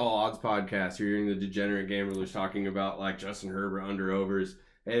Against All Odds podcast, you're hearing the degenerate gamblers talking about like Justin Herbert under-overs.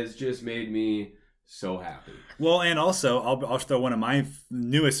 Has just made me so happy. Well, and also, I'll throw one of my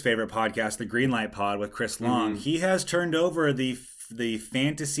newest favorite podcasts, the Greenlight Pod with Chris Long. He has turned over the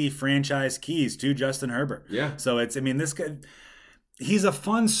fantasy franchise keys to Justin Herbert. Yeah. So this guy, he's a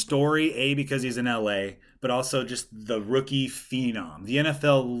fun story, because he's in LA, but also just the rookie phenom. The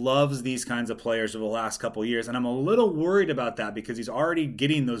NFL loves these kinds of players over the last couple of years, and I'm a little worried about that because he's already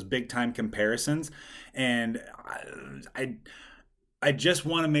getting those big-time comparisons, and I just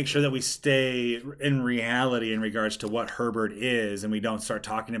want to make sure that we stay in reality in regards to what Herbert is, and we don't start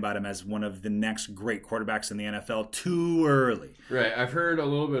talking about him as one of the next great quarterbacks in the NFL too early. Right. I've heard a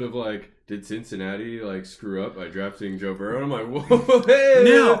little bit of like, did Cincinnati like screw up by drafting Joe Burrow? And I'm like, whoa,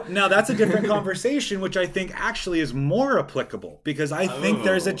 hey! Now that's a different conversation, which I think actually is more applicable, because I think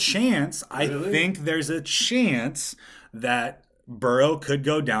there's a chance. I think there's a chance that Burrow could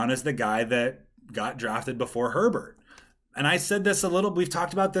go down as the guy that got drafted before Herbert. And I said this we've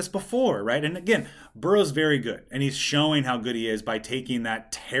talked about this before, right? And again, Burrow's very good, and he's showing how good he is by taking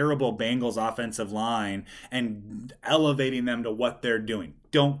that terrible Bengals offensive line and elevating them to what they're doing.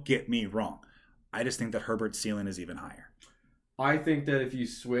 Don't get me wrong. I just think that Herbert's ceiling is even higher. I think that if you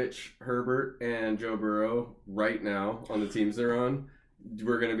switch Herbert and Joe Burrow right now on the teams they're on,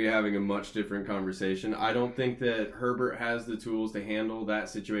 we're going to be having a much different conversation. I don't think that Herbert has the tools to handle that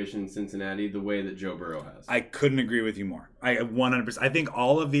situation in Cincinnati the way that Joe Burrow has. I couldn't agree with you more. I 100%. I think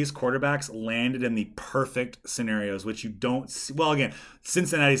all of these quarterbacks landed in the perfect scenarios, which you don't see. Well, again,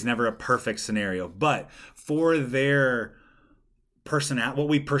 Cincinnati's never a perfect scenario, but for their what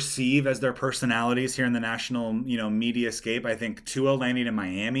we perceive as their personalities here in the national, media scape, I think Tua landing in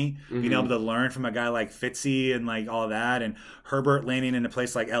Miami, being able to learn from a guy like Fitzy and like all that, and Herbert landing in a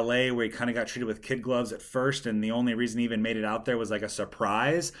place like LA where he kind of got treated with kid gloves at first, and the only reason he even made it out there was like a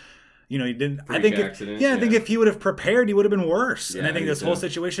surprise. He didn't. I think if he would have prepared, he would have been worse. And I think this whole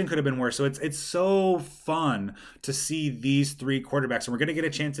situation could have been worse. So it's so fun to see these three quarterbacks, and we're going to get a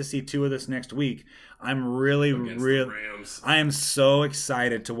chance to see two of this next week. I'm really, I am so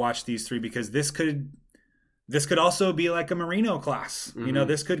excited to watch these three, because this could also be like a Marino class.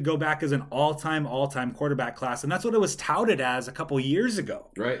 This could go back as an all-time quarterback class. And that's what it was touted as a couple years ago.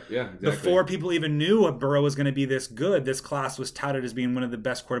 Right, yeah, exactly. Before people even knew Burrow was going to be this good, this class was touted as being one of the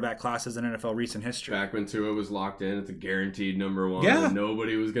best quarterback classes in NFL recent history. Back when Tua was locked in at the guaranteed number one. Yeah. And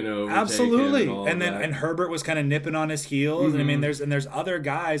nobody was going to overtake Absolutely. him And Herbert was kind of nipping on his heels. And there's other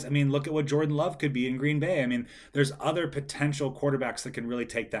guys. look at what Jordan Love could be in Green Bay. There's other potential quarterbacks that can really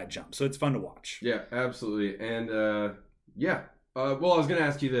take that jump. So it's fun to watch. Yeah, absolutely. And well, I was going to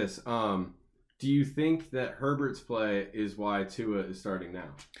ask you this. Do you think that Herbert's play is why Tua is starting now?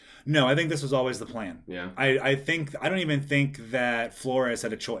 No, I think this was always the plan. Yeah. I don't even think that Flores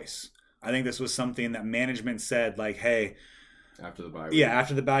had a choice. I think this was something that management said, like, hey, after the bye week. Yeah,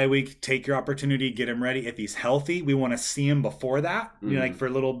 after the bye week, take your opportunity, get him ready. If he's healthy, we want to see him before that, like for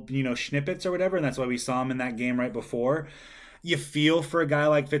little, snippets or whatever. And that's why we saw him in that game right before. you feel for a guy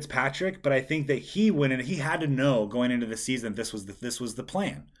like Fitzpatrick, but I think that he had to know going into the season this was the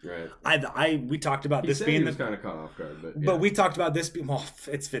plan. Right. We talked about this said being he was kind of caught off guard, but but we talked about this being, well,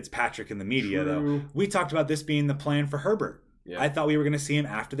 it's Fitzpatrick in the media though. We talked about this being the plan for Herbert. Yeah. I thought we were going to see him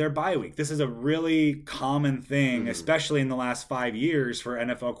after their bye week. This is a really common thing, especially in the last 5 years, for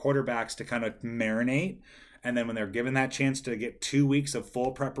NFL quarterbacks to kind of marinate. And then when they're given that chance to get 2 weeks of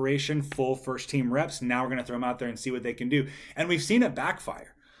full preparation, full first-team reps, now we're going to throw them out there and see what they can do. And we've seen it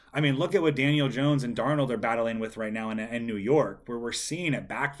backfire. I mean, look at what Daniel Jones and Darnold are battling with right now in New York, where we're seeing it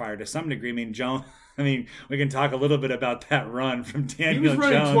backfire to some degree. I mean, we can talk a little bit about that run from Daniel Jones.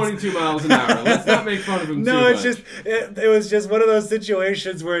 He was running 22 miles an hour. Let's not make fun of him too much. No, it was just one of those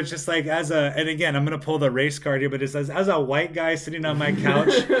situations where it's just like, and again, I'm going to pull the race card here, but it says, as a white guy sitting on my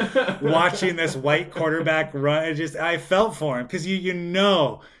couch watching this white quarterback run, I felt for him because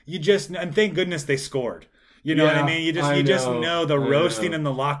and thank goodness they scored. You know what I mean? You just know the roasting in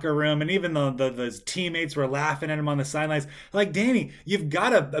the locker room, and even the teammates were laughing at him on the sidelines. Like, Danny, you've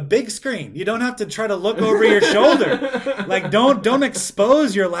got a big screen. You don't have to try to look over your shoulder. Like, don't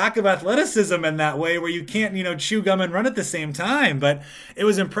expose your lack of athleticism in that way where you can't, chew gum and run at the same time. But it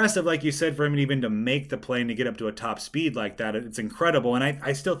was impressive, like you said, for him even to make the play and to get up to a top speed like that. It's incredible, and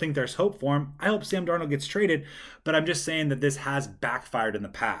I still think there's hope for him. I hope Sam Darnold gets traded, but I'm just saying that this has backfired in the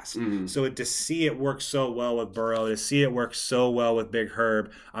past. So to see it work so well with Burrow, to see it work so well with Big Herb,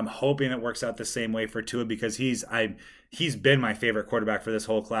 I'm hoping it works out the same way for Tua, because he's been my favorite quarterback for this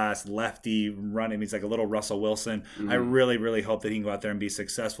whole class. Lefty running, he's like a little Russell Wilson. I really, really hope that he can go out there and be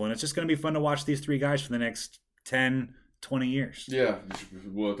successful, and it's just going to be fun to watch these three guys for the next 10, 20 years. Yeah,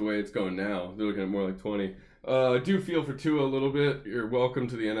 well, the way it's going now, they're looking at more like 20. I do feel for Tua a little bit. You're welcome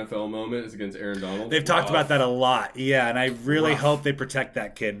to the NFL moment. It's against Aaron Donald. They've talked about that a lot, yeah, and I really hope they protect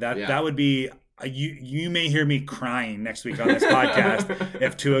that kid. That would be. You may hear me crying next week on this podcast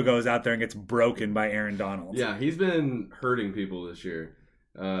if Tua goes out there and gets broken by Aaron Donald. Yeah, he's been hurting people this year.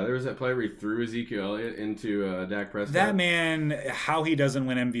 There was that play where he threw Ezekiel Elliott into Dak Prescott. That man, how he doesn't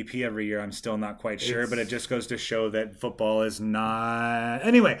win MVP every year, I'm still not quite sure, but it just goes to show that football is not...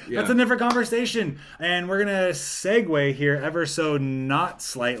 Anyway, that's a different conversation, and we're going to segue here ever so not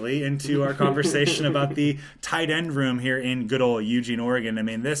slightly into our conversation about the tight end room here in good old Eugene, Oregon. I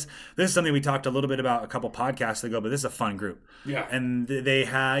mean, this is something we talked a little bit about a couple podcasts ago, but this is a fun group. Yeah. And they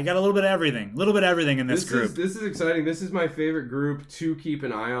got a little bit of everything. In this group. This is exciting. This is my favorite group to keep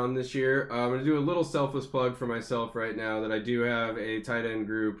an eye on this year. I'm going to do a little selfless plug for myself right now that I do have a tight end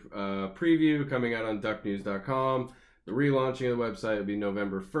group preview coming out on ducknews.com. The relaunching of the website will be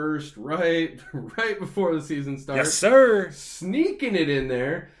November 1st, right before the season starts. Yes, sir. Sneaking it in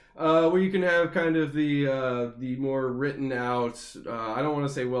there. Where you can have kind of the more written out, I don't want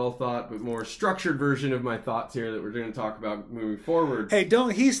to say well thought, but more structured version of my thoughts here that we're going to talk about moving forward. Hey,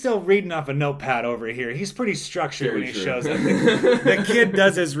 he's still reading off a notepad over here. He's pretty structured when he shows up. The kid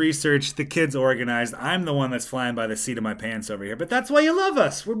does his research. The kid's organized. I'm the one that's flying by the seat of my pants over here. But that's why you love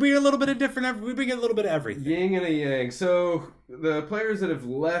us. We bring a little bit of different. We bring a little bit of everything. Yin and a yang. So the players that have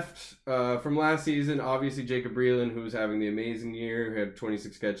left from last season, obviously Jacob Breeland, who was having the amazing year, who had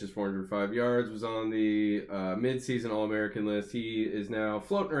 26 catches, 405 yards, was on the mid-season All-American list. He is now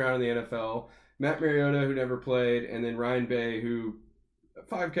floating around in the NFL. Matt Mariota, who never played, and then Ryan Bay, who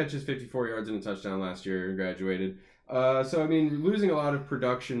 5 catches, 54 yards, and a touchdown last year and graduated. So, I mean, losing a lot of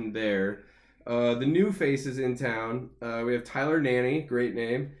production there. The new faces in town, we have Tyler Nanny, great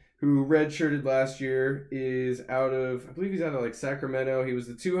name, who redshirted last year, is out of, I believe he's out of like Sacramento. He was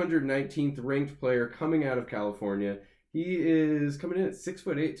the 219th ranked player coming out of California. He is coming in at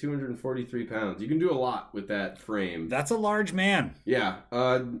 6'8", 243 pounds. You can do a lot with that frame. That's a large man. Yeah.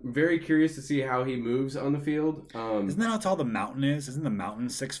 Very curious to see how he moves on the field. Isn't that how tall the mountain is? Isn't the mountain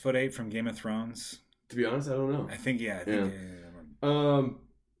 6'8" from Game of Thrones? To be honest, I don't know. I think. Yeah.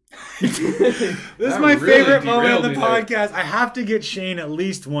 This is my favorite moment on the podcast. I have to get Shane at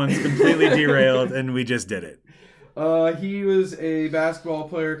least once completely derailed, and we just did it. He was a basketball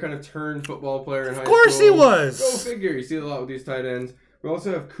player, kind of turned football player in high school. Of course he was. Go figure. You see a lot with these tight ends. We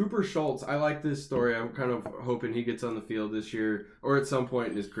also have Cooper Schultz. I like this story. I'm kind of hoping he gets on the field this year or at some point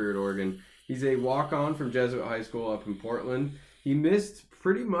in his career at Oregon. He's a walk-on from Jesuit High School up in Portland. He missed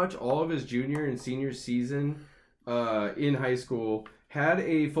pretty much all of his junior and senior season in high school. Had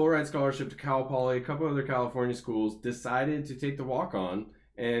a full-ride scholarship to Cal Poly, a couple other California schools, decided to take the walk-on,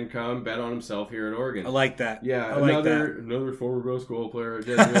 and come bet on himself here at Oregon. I like that. Yeah, I like another former basketball player at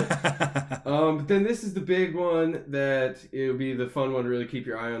Jesuit. But then this is the big one that it would be the fun one to really keep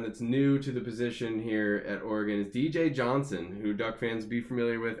your eye on that's new to the position here at Oregon is DJ Johnson, who Duck fans be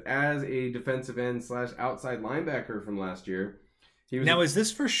familiar with as a defensive end / outside linebacker from last year. Now, is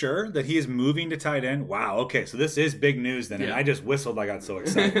this for sure that he is moving to tight end? Wow, okay, so this is big news then, and I just whistled. I got so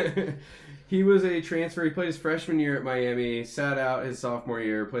excited. He was a transfer. He played his freshman year at Miami, sat out his sophomore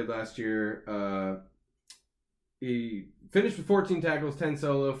year, played last year. He finished with 14 tackles, 10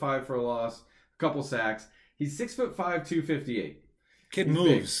 solo, 5 for a loss, a couple sacks. He's 6'5", 258. Kid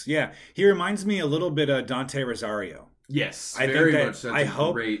moves, big. Yeah. He reminds me a little bit of Dante Rosario. Yes, very much. I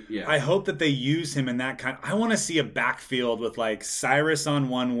hope that they use him in that kind. I want to see a backfield with like Cyrus on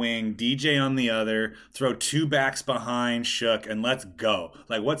one wing, DJ on the other, throw 2 backs behind Shook, and let's go.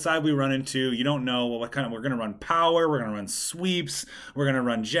 Like what side we run into, you don't know. What kind of? We're gonna run power. We're gonna run sweeps. We're gonna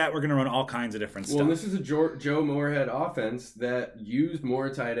run jet. We're gonna run all kinds of different stuff. Well, this is a Joe Moorhead offense that used more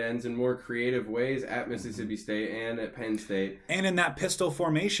tight ends in more creative ways at Mississippi State and at Penn State. And in that pistol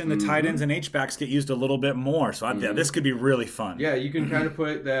formation, the tight ends and H-backs get used a little bit more. So this could be really fun. Yeah, you can kind of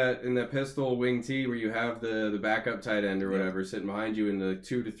put that in that pistol wing T where you have the backup tight end or whatever sitting behind you in the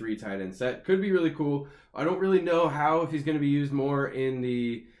 2 to 3 tight end set. Could be really cool. I don't really know how, if he's going to be used more in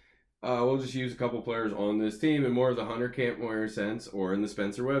the we'll just use a couple players on this team in more of the Hunter Campmoyer sense or in the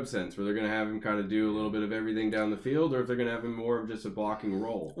Spencer Webb sense, where they're going to have him kind of do a little bit of everything down the field, or if they're going to have him more of just a blocking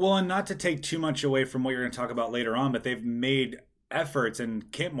role. Well, and not to take too much away from what you're going to talk about later on, but they've made efforts,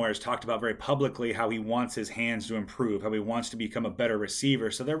 and Campmoyer has talked about very publicly how he wants his hands to improve, how he wants to become a better receiver.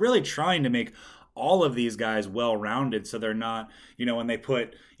 So they're really trying to make all of these guys well-rounded, so they're not, when they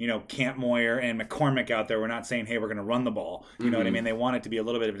put, Campmoyer and McCormick out there, we're not saying, hey, we're going to run the ball. You know what I mean? They want it to be a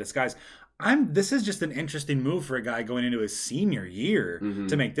little bit of a disguise. This is just an interesting move for a guy going into his senior year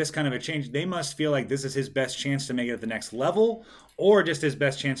to make this kind of a change. They must feel like this is his best chance to make it at the next level, or just his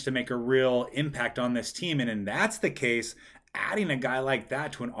best chance to make a real impact on this team. And if that's the case, adding a guy like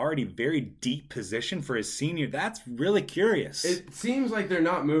that to an already very deep position for his senior, that's really curious. It seems like they're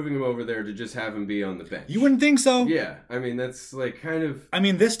not moving him over there to just have him be on the bench. You wouldn't think so? Yeah. I mean, that's like kind of... I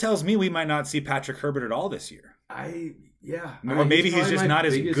mean, this tells me we might not see Patrick Herbert at all this year. Yeah. Or maybe he's just not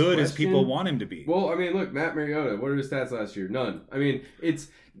as good as people want him to be. Well, I mean, look, Matt Mariota, what are his stats last year? None. I mean,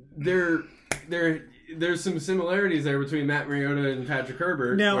 there's some similarities there between Matt Mariota and Patrick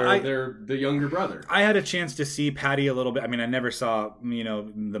Herbert. Now, they're the younger brother. I had a chance to see Patty a little bit. I mean, I never saw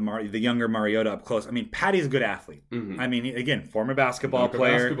the younger Mariota up close. I mean, Patty's a good athlete. I mean, again, former basketball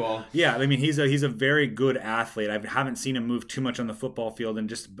player. Yeah, I mean, he's a very good athlete. I haven't seen him move too much on the football field, and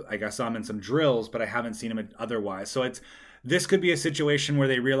just like I saw him in some drills, but I haven't seen him otherwise. So this could be a situation where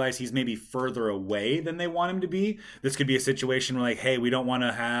they realize he's maybe further away than they want him to be. This could be a situation where, like, hey, we don't want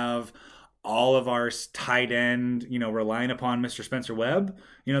to have all of our tight end, relying upon Mr. Spencer Webb.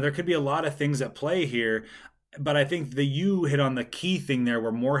 There could be a lot of things at play here. But I think you hit on the key thing there,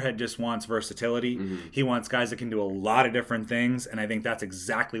 where Moorhead just wants versatility. He wants guys that can do a lot of different things. And I think that's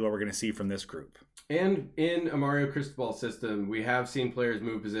exactly what we're going to see from this group. And in a Mario Cristobal system, we have seen players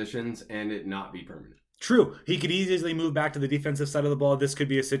move positions and it not be permanent. True. He could easily move back to the defensive side of the ball. This could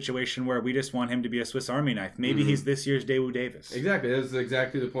be a situation where we just want him to be a Swiss Army knife. Maybe he's this year's Daewoo Davis. Exactly. That's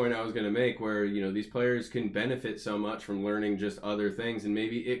exactly the point I was going to make, where, these players can benefit so much from learning just other things, and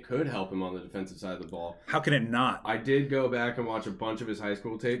maybe it could help him on the defensive side of the ball. How can it not? I did go back and watch a bunch of his high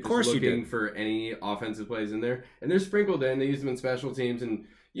school tape, just looking for any offensive plays in there. And they're sprinkled in. They use them in special teams, and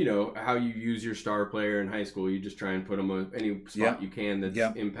how you use your star player in high school. You just try and put them on any spot you can that's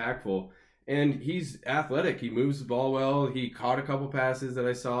impactful. And he's athletic. He moves the ball well. He caught a couple passes that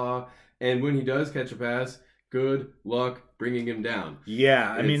I saw. And when he does catch a pass, good luck bringing him down.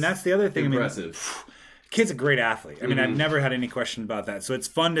 Yeah, I mean, that's the other thing. Impressive. Kid's a great athlete. I mean, I've never had any question about that. So it's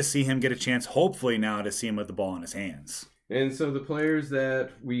fun to see him get a chance, hopefully now, to see him with the ball in his hands. And so the players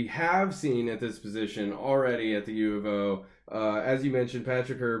that we have seen at this position already at the U of O, as you mentioned,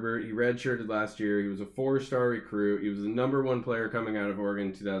 Patrick Herbert, he redshirted last year. He was a 4-star recruit. He was the #1 player coming out of Oregon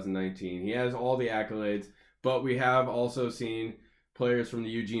in 2019. He has all the accolades, but we have also seen players from the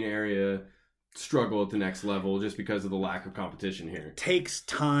Eugene area struggle at the next level just because of the lack of competition here. It takes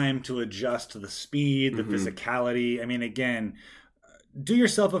time to adjust to the speed, the physicality. I mean, again, do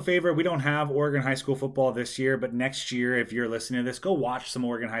yourself a favor. We don't have Oregon high school football this year, but next year, if you're listening to this, go watch some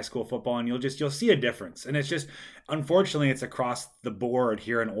Oregon high school football, and you'll see a difference. And it's just, unfortunately, it's across the board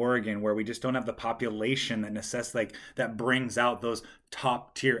here in Oregon, where we just don't have the population that brings out those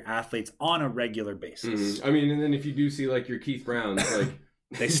top tier athletes on a regular basis. I mean, and then if you do see like your Keith Browns, like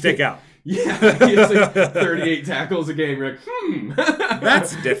They stick out. Yeah, he has like 38 tackles a game. You're like,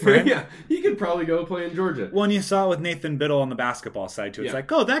 That's different. Yeah, he could probably go play in Georgia. Well, and you saw it with Nathan Biddle on the basketball side, too. It's Yeah.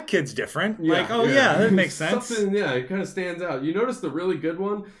 like, oh, that kid's different. That makes sense. Something, it kind of stands out. You notice the really good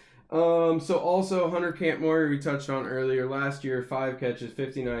one? So also Hunter Campmore, we touched on earlier. Last year, 5 catches,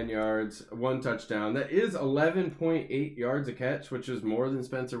 59 yards, 1 touchdown. That is 11.8 yards a catch, which is more than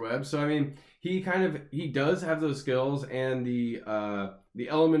Spencer Webb. So, I mean, he does have those skills, and the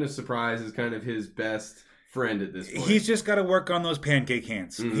element of surprise is kind of his best friend at this point. He's just got to work on those pancake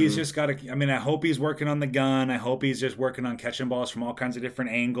hands. Mm-hmm. He's just got to, I hope he's working on the gun. I hope he's just working on catching balls from all kinds of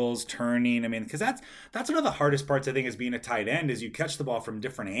different angles, turning. Because that's one of the hardest parts, I think, is being a tight end, is you catch the ball from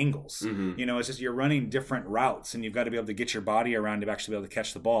different angles. Mm-hmm. It's just you're running different routes, and you've got to be able to get your body around to actually be able to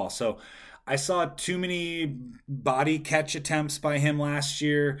catch the ball. So I saw too many body catch attempts by him last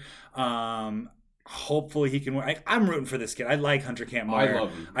year. Hopefully he can win. I'm rooting for this kid. I like Hunter Campmore. I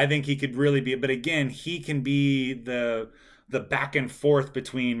love him. I think he could really be, but again, he can be the back and forth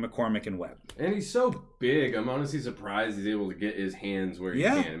between McCormick and Webb. And he's so big. I'm honestly surprised he's able to get his hands where he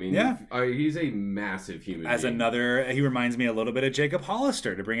can. He's a massive human being. He reminds me a little bit of Jacob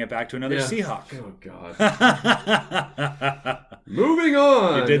Hollister, to bring it back to another Seahawk. Oh, God. Moving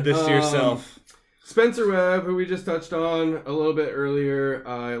on. You did this to yourself. Spencer Webb, who we just touched on a little bit earlier,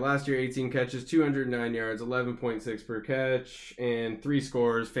 last year 18 catches, 209 yards, 11.6 per catch, and 3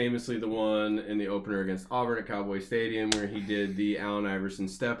 scores, famously the one in the opener against Auburn at Cowboy Stadium where he did the Allen Iverson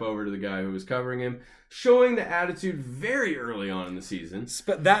step over to the guy who was covering him, showing the attitude very early on in the season.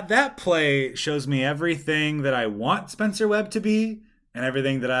 That play shows me everything that I want Spencer Webb to be and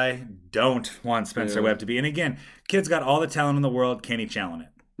everything that I don't want Spencer Webb to be. And again, kid's got all the talent in the world. Can he channel it?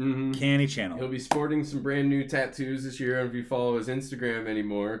 Mm-hmm. Can he channel? He'll be sporting some brand new tattoos this year if you follow his Instagram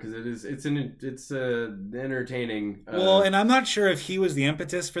anymore, because it's entertaining. And I'm not sure if he was the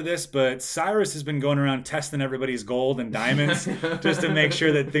impetus for this, but Cyrus has been going around testing everybody's gold and diamonds just to make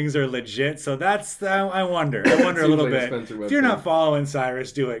sure that things are legit. So I wonder a little bit. If you're not following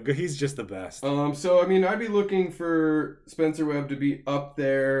Cyrus, do it. He's just the best. I'd be looking for Spencer Webb to be up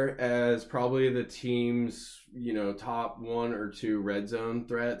there as probably the team's top 1 or 2 red zone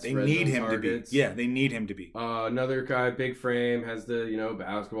threats. They need him targets. To be. Yeah, they need him to be. Another guy, big frame, has the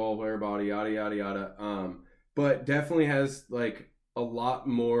basketball player body, yada yada yada. But definitely has like a lot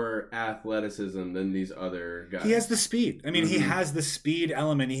more athleticism than these other guys. He has the speed. He has the speed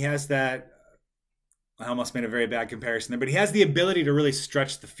element. He has that. I almost made a very bad comparison there, but he has the ability to really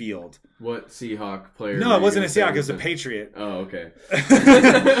stretch the field. What Seahawk player? No, it wasn't a Seahawk. It was a Patriot. Oh, okay.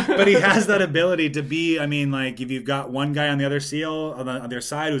 But he has that ability to be, if you've got one guy on the other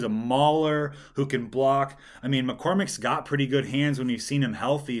side who's a mauler, who can block. McCormick's got pretty good hands when we've seen him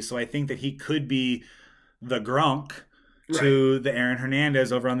healthy, so I think that he could be the Gronk to the Aaron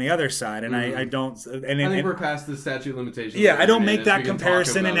Hernandez over on the other side. And I don't... I think we're past the statute of limitations. Yeah, I don't make that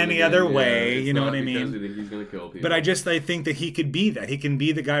comparison in any other way. You know what I mean? We think he's going to kill people. But I think that he could be that. He can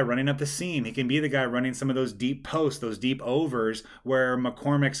be the guy running up the seam. He can be the guy running some of those deep posts, those deep overs, where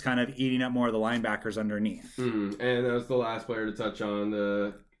McCormick's kind of eating up more of the linebackers underneath. And that was the last player to touch on.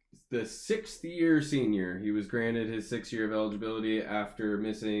 The 6th-year senior. He was granted his 6th year of eligibility after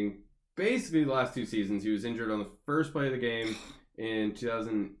missing... basically the last 2 seasons. He was injured on the first play of the game in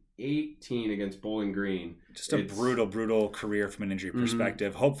 2018 against Bowling Green. Just a brutal career from an injury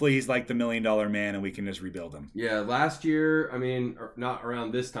perspective. Hopefully he's like the $1 million man and we can just rebuild him. Yeah, last year, not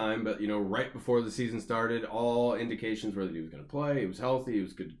around this time, but right before the season started, all indications were that he was going to play. He was healthy. He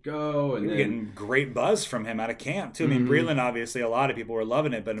was good to go. And we were getting great buzz from him out of camp too. Breland, obviously, a lot of people were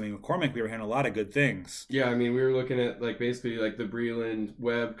loving it, but McCormick, we were hearing a lot of good things. Yeah, we were looking at basically the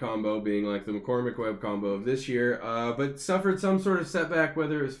Breland-Webb combo being like the McCormick-Webb combo of this year, but suffered some sort of setback,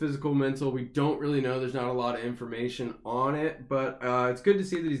 whether it was physical, mental. We don't really know. There's not a lot of information on it, but it's good to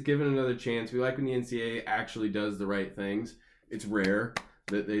see that he's given another chance. We like when the NCAA actually does the right things. It's rare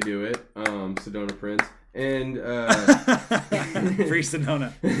that they do it. Sedona Prince and free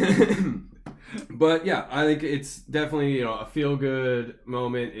Sedona. But yeah, I think it's definitely a feel good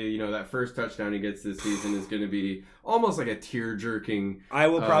moment. That first touchdown he gets this season is going to be almost like a tear jerking. I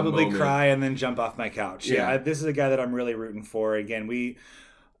will probably cry and then jump off my couch. Yeah. This is a guy that I'm really rooting for. Again,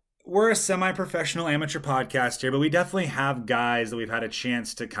 we're a semi-professional amateur podcast here, but we definitely have guys that we've had a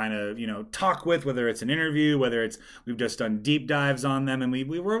chance to kind of, talk with, whether it's an interview, whether it's we've just done deep dives on them, and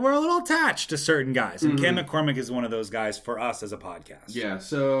we're a little attached to certain guys. And Cam McCormick is one of those guys for us as a podcast. Yeah,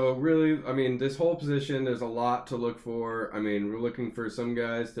 so really, this whole position, there's a lot to look for. We're looking for some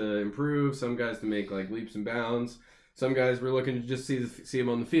guys to improve, some guys to make leaps and bounds. Some guys we're looking to just see them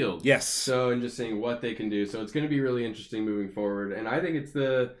on the field. Yes. So, and just seeing what they can do. So it's going to be really interesting moving forward. And I think it's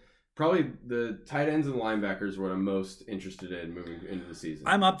probably the tight ends and linebackers what I'm most interested in moving into the season.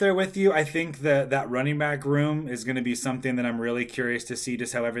 I'm up there with you. I think that running back room is going to be something that I'm really curious to see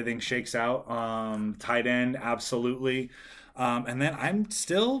just how everything shakes out. Tight end, absolutely. And then I'm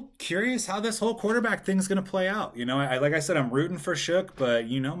still curious how this whole quarterback thing's going to play out. You know, like I said, I'm rooting for Shook, but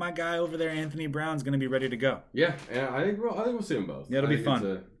you know my guy over there, Anthony Brown's going to be ready to go. Yeah, I think we'll see them both. Yeah, it'll be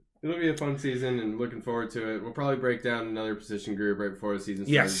fun. It'll be a fun season and looking forward to it. We'll probably break down another position group right before the season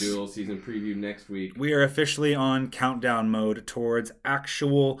starts. Yes. Do a little season preview next week. We are officially on countdown mode towards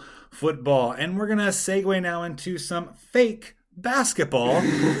actual football. And we're going to segue now into some fake basketball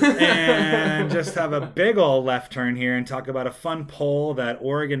and just have a big ol' left turn here and talk about a fun poll that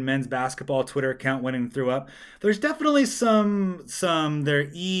Oregon men's basketball Twitter account went and threw up. There's definitely some their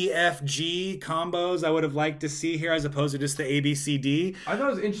EFG combos I would have liked to see here as opposed to just the ABCD. I thought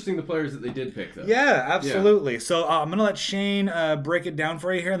it was interesting the players that they did pick though. Yeah, absolutely. Yeah. So I'm going to let Shane break it down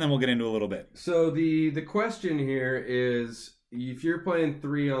for you here and then we'll get into a little bit. So the question here is, if you're playing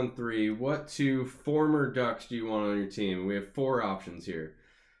 3-on-3, what two former Ducks do you want on your team? We have 4 options here.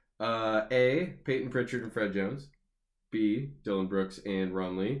 A, Peyton Pritchard and Fred Jones. B, Dylan Brooks and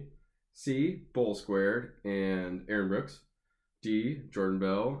Ron Lee. C, Bull Squared and Aaron Brooks. D, Jordan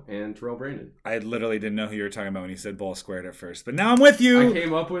Bell and Terrell Brandon. I literally didn't know who you were talking about when you said Bull Squared at first, but now I'm with you. I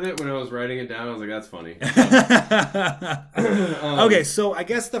came up with it when I was writing it down. I was like, that's funny. Okay, so I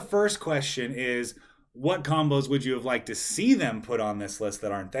guess the first question is, what combos would you have liked to see them put on this list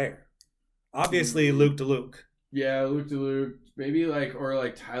that aren't there? Obviously, Luke to Luke. Yeah, Luke to Luke. Maybe like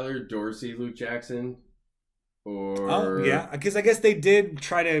Tyler Dorsey, Luke Jackson. Or because I guess they did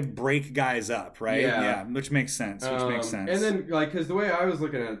try to break guys up, right? Yeah, which makes sense. And then because the way I was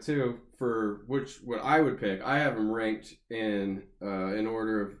looking at it too, for what I would pick, I have them ranked in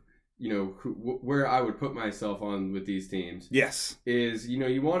order of, you know, where I would put myself on with these teams. Yes. Is, you know,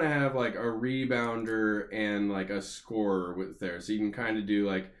 you want to have like a rebounder and like a scorer with there. So you can kind of do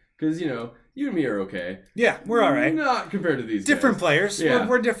like, because, you know, you and me are okay. Yeah, we're all right. Not compared to these different guys. Players. Yeah.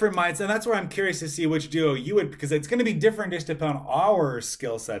 We're different minds. And that's where I'm curious to see which duo you would, because it's going to be different just upon our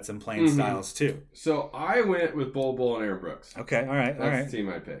skill sets and playing styles too. So I went with Bull and Aaron Brooks. Okay, all right. That's the team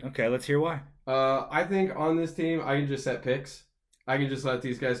I picked. Okay, let's hear why. I think on this team, I can just set picks. I can just let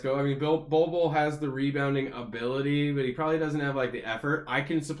these guys go. I mean, Bull has the rebounding ability, but he probably doesn't have like the effort. I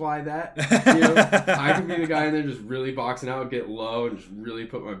can supply that. You know? I can be the guy in there just really boxing out, get low, and just really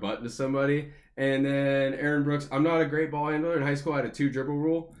put my butt into somebody. And then Aaron Brooks, I'm not a great ball handler. In high school, I had a 2 dribble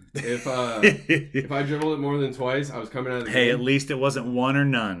rule. If I dribbled it more than twice, I was coming out of the game. At least it wasn't one or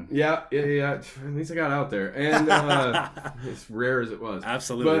none. Yeah. At least I got out there. And as rare as it was.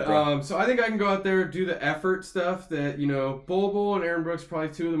 Absolutely. But so I think I can go out there, do the effort stuff that, you know, Bull and Aaron Brooks, probably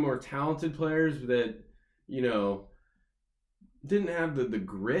 2 of the more talented players that, you know, didn't have the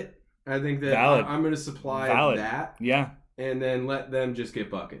grit. I think that I'm going to supply that. Yeah. And then let them just get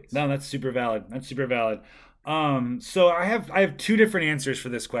buckets. No, that's super valid. So I have 2 different answers for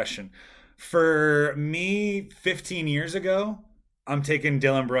this question. For me, 15 years ago, I'm taking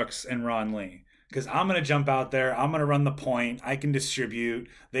Dylan Brooks and Ron Lee. Because I'm going to jump out there. I'm going to run the point. I can distribute.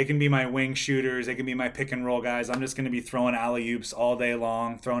 They can be my wing shooters. They can be my pick and roll guys. I'm just going to be throwing alley-oops all day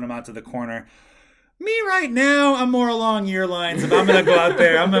long, throwing them out to the corner. Me right now, I'm more along your lines. If I'm going to go out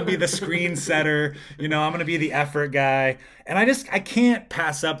there, I'm going to be the screen setter. You know, I'm going to be the effort guy. And I can't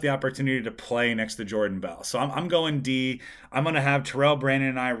pass up the opportunity to play next to Jordan Bell. So I'm going D. I'm going to have Terrell Brandon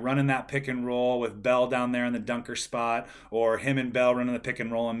and I running that pick and roll with Bell down there in the dunker spot, or him and Bell running the pick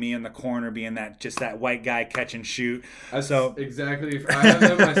and roll and me in the corner being that white guy catch and shoot. Exactly. If I have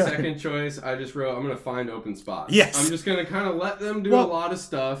them my second choice, I just wrote, I'm going to find open spots. Yes. I'm just going to kind of let them do a lot of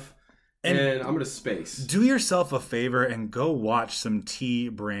stuff. And I'm going to space. Do yourself a favor and go watch some T.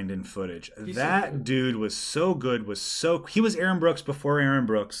 Brandon footage. That dude was so good. He was Aaron Brooks before Aaron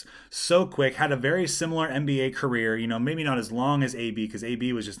Brooks. So quick. Had a very similar NBA career. You know, maybe not as long as AB, because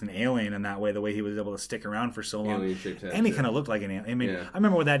AB was just an alien in that way, the way he was able to stick around for so long. And he kind of looked like an alien. I mean, I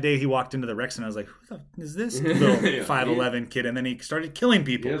remember that day he walked into the Rex and I was like, who the is this little 5'11" kid? And then he started killing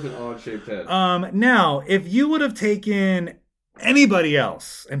people. He has an odd-shaped head. Now, if you would have taken anybody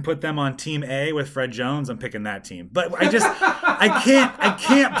else and put them on team A with Fred Jones, I'm picking that team. But I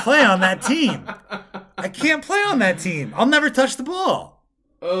can't play on that team. I can't play on that team. I'll never touch the ball.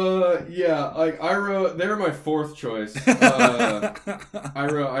 Yeah, like they're my fourth choice. I'd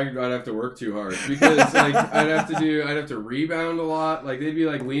have to work too hard because like I'd have to rebound a lot. Like they'd be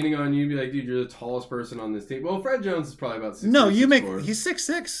like leaning on you, be like, dude, you're the tallest person on this team. Well, Fred Jones is probably about 6'3", No, you make 6'4". he's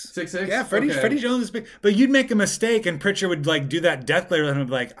 6'6". 6'6"? Yeah, Freddie Jones is big, but you'd make a mistake, and Pritchard would like do that death glare with him, and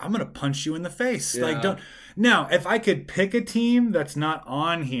be like, I'm gonna punch you in the face. Yeah. Like, don't. Now, if I could pick a team that's not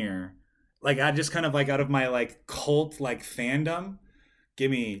on here, like I just kind of like out of my like cult like fandom. Give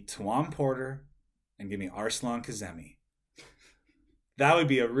me Tawan Porter and give me Arslan Kazemi. That would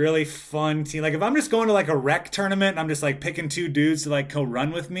be a really fun team. Like if I'm just going to like a rec tournament and I'm just like picking two dudes to like go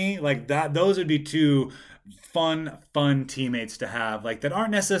run with me, like that, those would be two fun teammates to have. Like that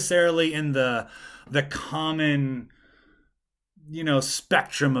aren't necessarily in the common,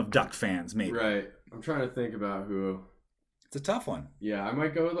 spectrum of Duck fans. Maybe. Right. I'm trying to think about who. It's a tough one. Yeah, I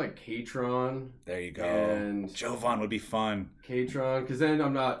might go with like Katron. There you go. And Jovan would be fun. Katron, because then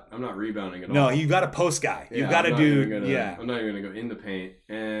I'm not rebounding at all. No, you got a post guy. You got to do. I'm not even gonna go in the paint.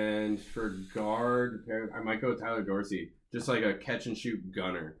 And for guard, I might go with Tyler Dorsey, just like a catch and shoot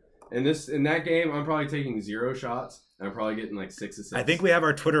gunner. And in that game, I'm probably taking 0 shots. And I'm probably getting like 6 assists. I think we have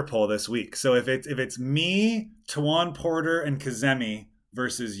our Twitter poll this week. So if it's me, Tawan Porter, and Kazemi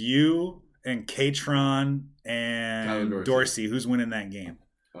versus you and Katron and Dorsey, who's winning that game?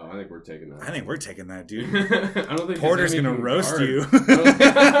 Oh, I think we're taking that. I think we're taking that, dude. I don't think Porter's going to roast you.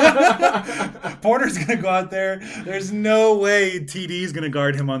 Porter's going to go out there. There's no way TD's going to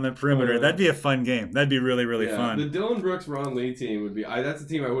guard him on the perimeter. That'd be a fun game. That'd be really, really fun. The Dylan Brooks, Ron Lee team would be... that's a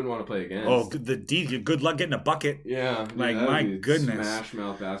team I wouldn't want to play against. Oh, good luck getting a bucket. Yeah. Like, my goodness. Smash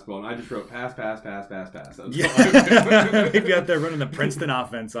mouth basketball. And I just wrote pass. Yeah. Maybe out there running the Princeton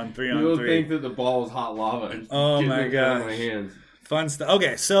offense on 3-on-3. You'll think that the ball was hot lava. Oh, my gosh. My hands. Fun stuff.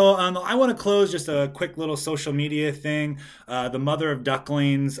 Okay, so I want to close just a quick little social media thing. The Mother of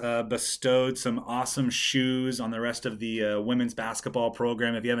Ducklings bestowed some awesome shoes on the rest of the women's basketball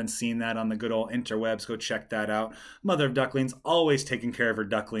program. If you haven't seen that on the good old interwebs, go check that out. Mother of Ducklings, always taking care of her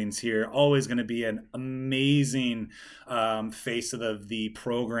ducklings here. Always going to be an amazing face of the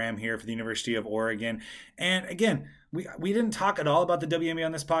program here for the University of Oregon. And again, we didn't talk at all about the WNBA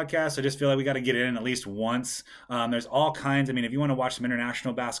on this podcast. I just feel like we got to get it in at least once. There's all kinds. I mean, if you want to watch some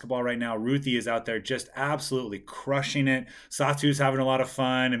international basketball right now, Ruthie is out there just absolutely crushing it. Satu's having a lot of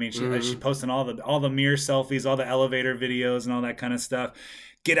fun. I mean, she's posting all the mirror selfies, all the elevator videos, and all that kind of stuff.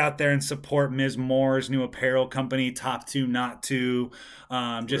 Get out there and support Ms. Moore's new apparel company, Top 2 Not 2.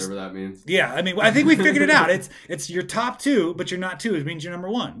 Whatever that means. Yeah, I mean, I think we figured it out. It's your top 2, but you're not 2. It means you're number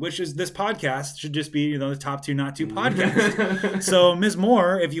 1, which is this podcast should just be the Top 2 Not 2 podcast. So, Ms.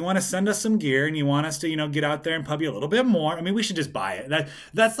 Moore, if you want to send us some gear and you want us to, get out there and pub you a little bit more, I mean, we should just buy it.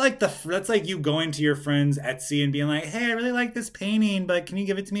 That's like you going to your friend's Etsy and being like, hey, I really like this painting, but can you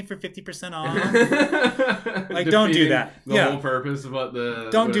give it to me for 50% off? Like, don't do that. The whole purpose of what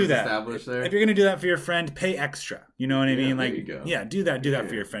don't do that. Established there. If you're gonna do that for your friend, pay extra. You know what I mean? Like, there you go. Yeah, do that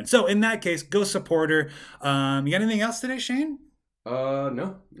for your friend. So in that case, go support her. You got anything else today, Shane?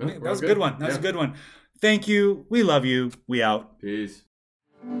 No. That was a good one. That was a good one. Thank you. We love you. We out. Peace.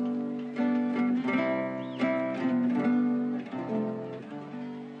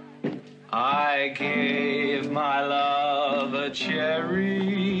 I gave my love a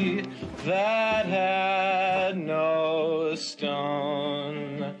cherry that had no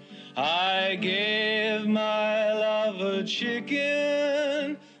stone. I gave my love a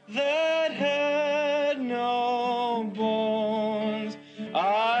chicken that had no bones.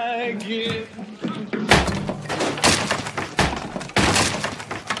 I give...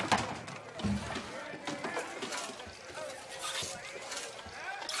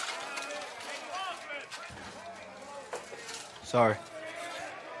 Sorry.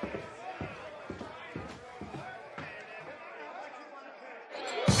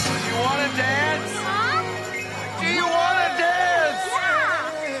 Do you want to dance? Do you want to dance?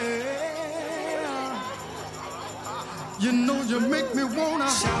 You know you make me wanna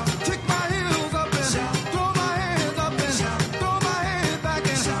kick my heels up and throw my hands up and throw my head back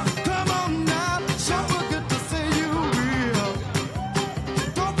and come on now, don't forget to say you will.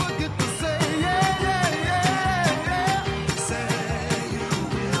 Don't forget to say yeah, yeah, yeah, yeah. Say you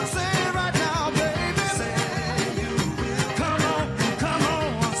will. Say it right now, baby. Say you will. Come on,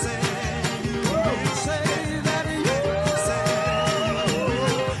 say you will. Say that you will. Say you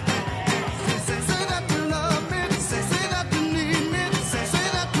will. Say that you love me. Say that you need me. Say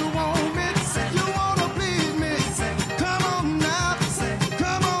that you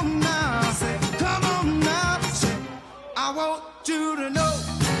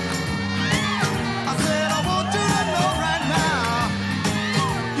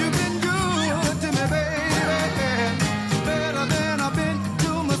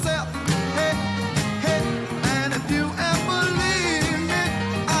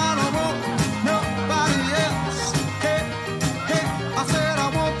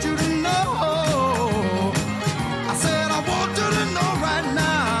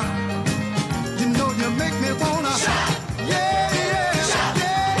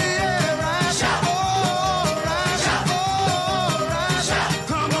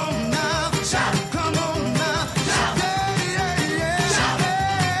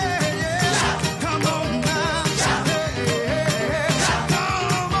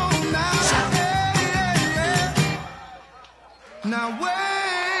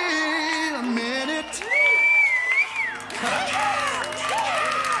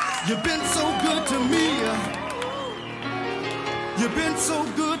You've been so good to me. You've been so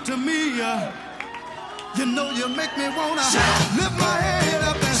good to me. You know you make me wanna lift my head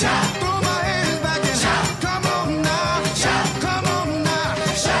up and throw my hands back and come on now, come on now.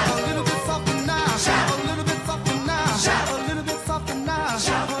 A little bit softer now, a little bit softer now, a little bit softer now, a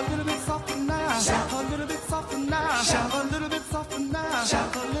little bit softer now, a little bit softer now, a little bit softer now, a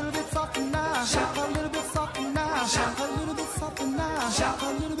little bit softer now, a little bit softer now, a little bit softer now,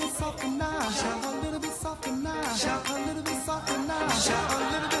 a little bit softer now, a little bit softer now, a little bit softer now, a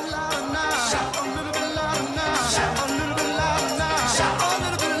little bit louder now, a little bit louder now, a little bit louder now, a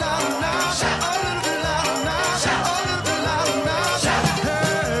little bit louder now, a little bit louder now, a little bit louder now.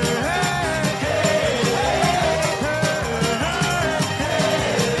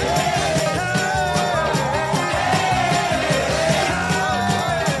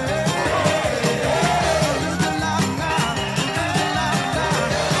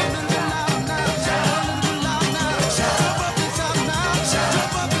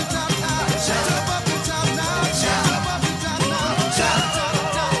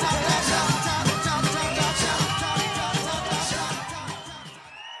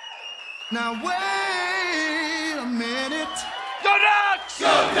 Now wait a minute. Go Ducks!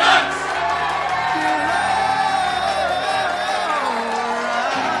 Go Ducks!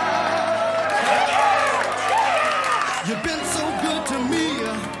 You've been so good to me.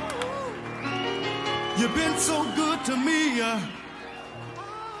 You've been so good to me.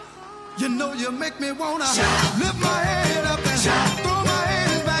 You know you make me wanna lift my head up and throw my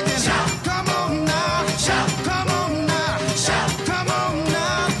hands back and come on now, come on now, come on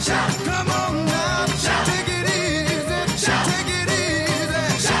now, come on now. Take it easy, take it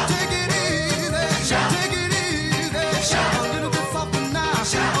easy, take it easy, take it easy. A little bit softer now,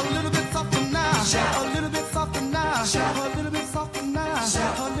 a little bit softer now, a little bit softer now, a little bit softer now,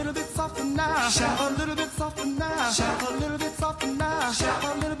 a little bit softer now, a little bit softer now, a little bit softer now,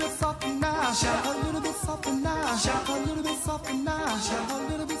 a little bit softer now, a little bit softer now, a little bit softer now, a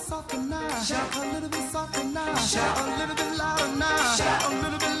little bit softer now, a little bit softer now, a little bit louder now, a little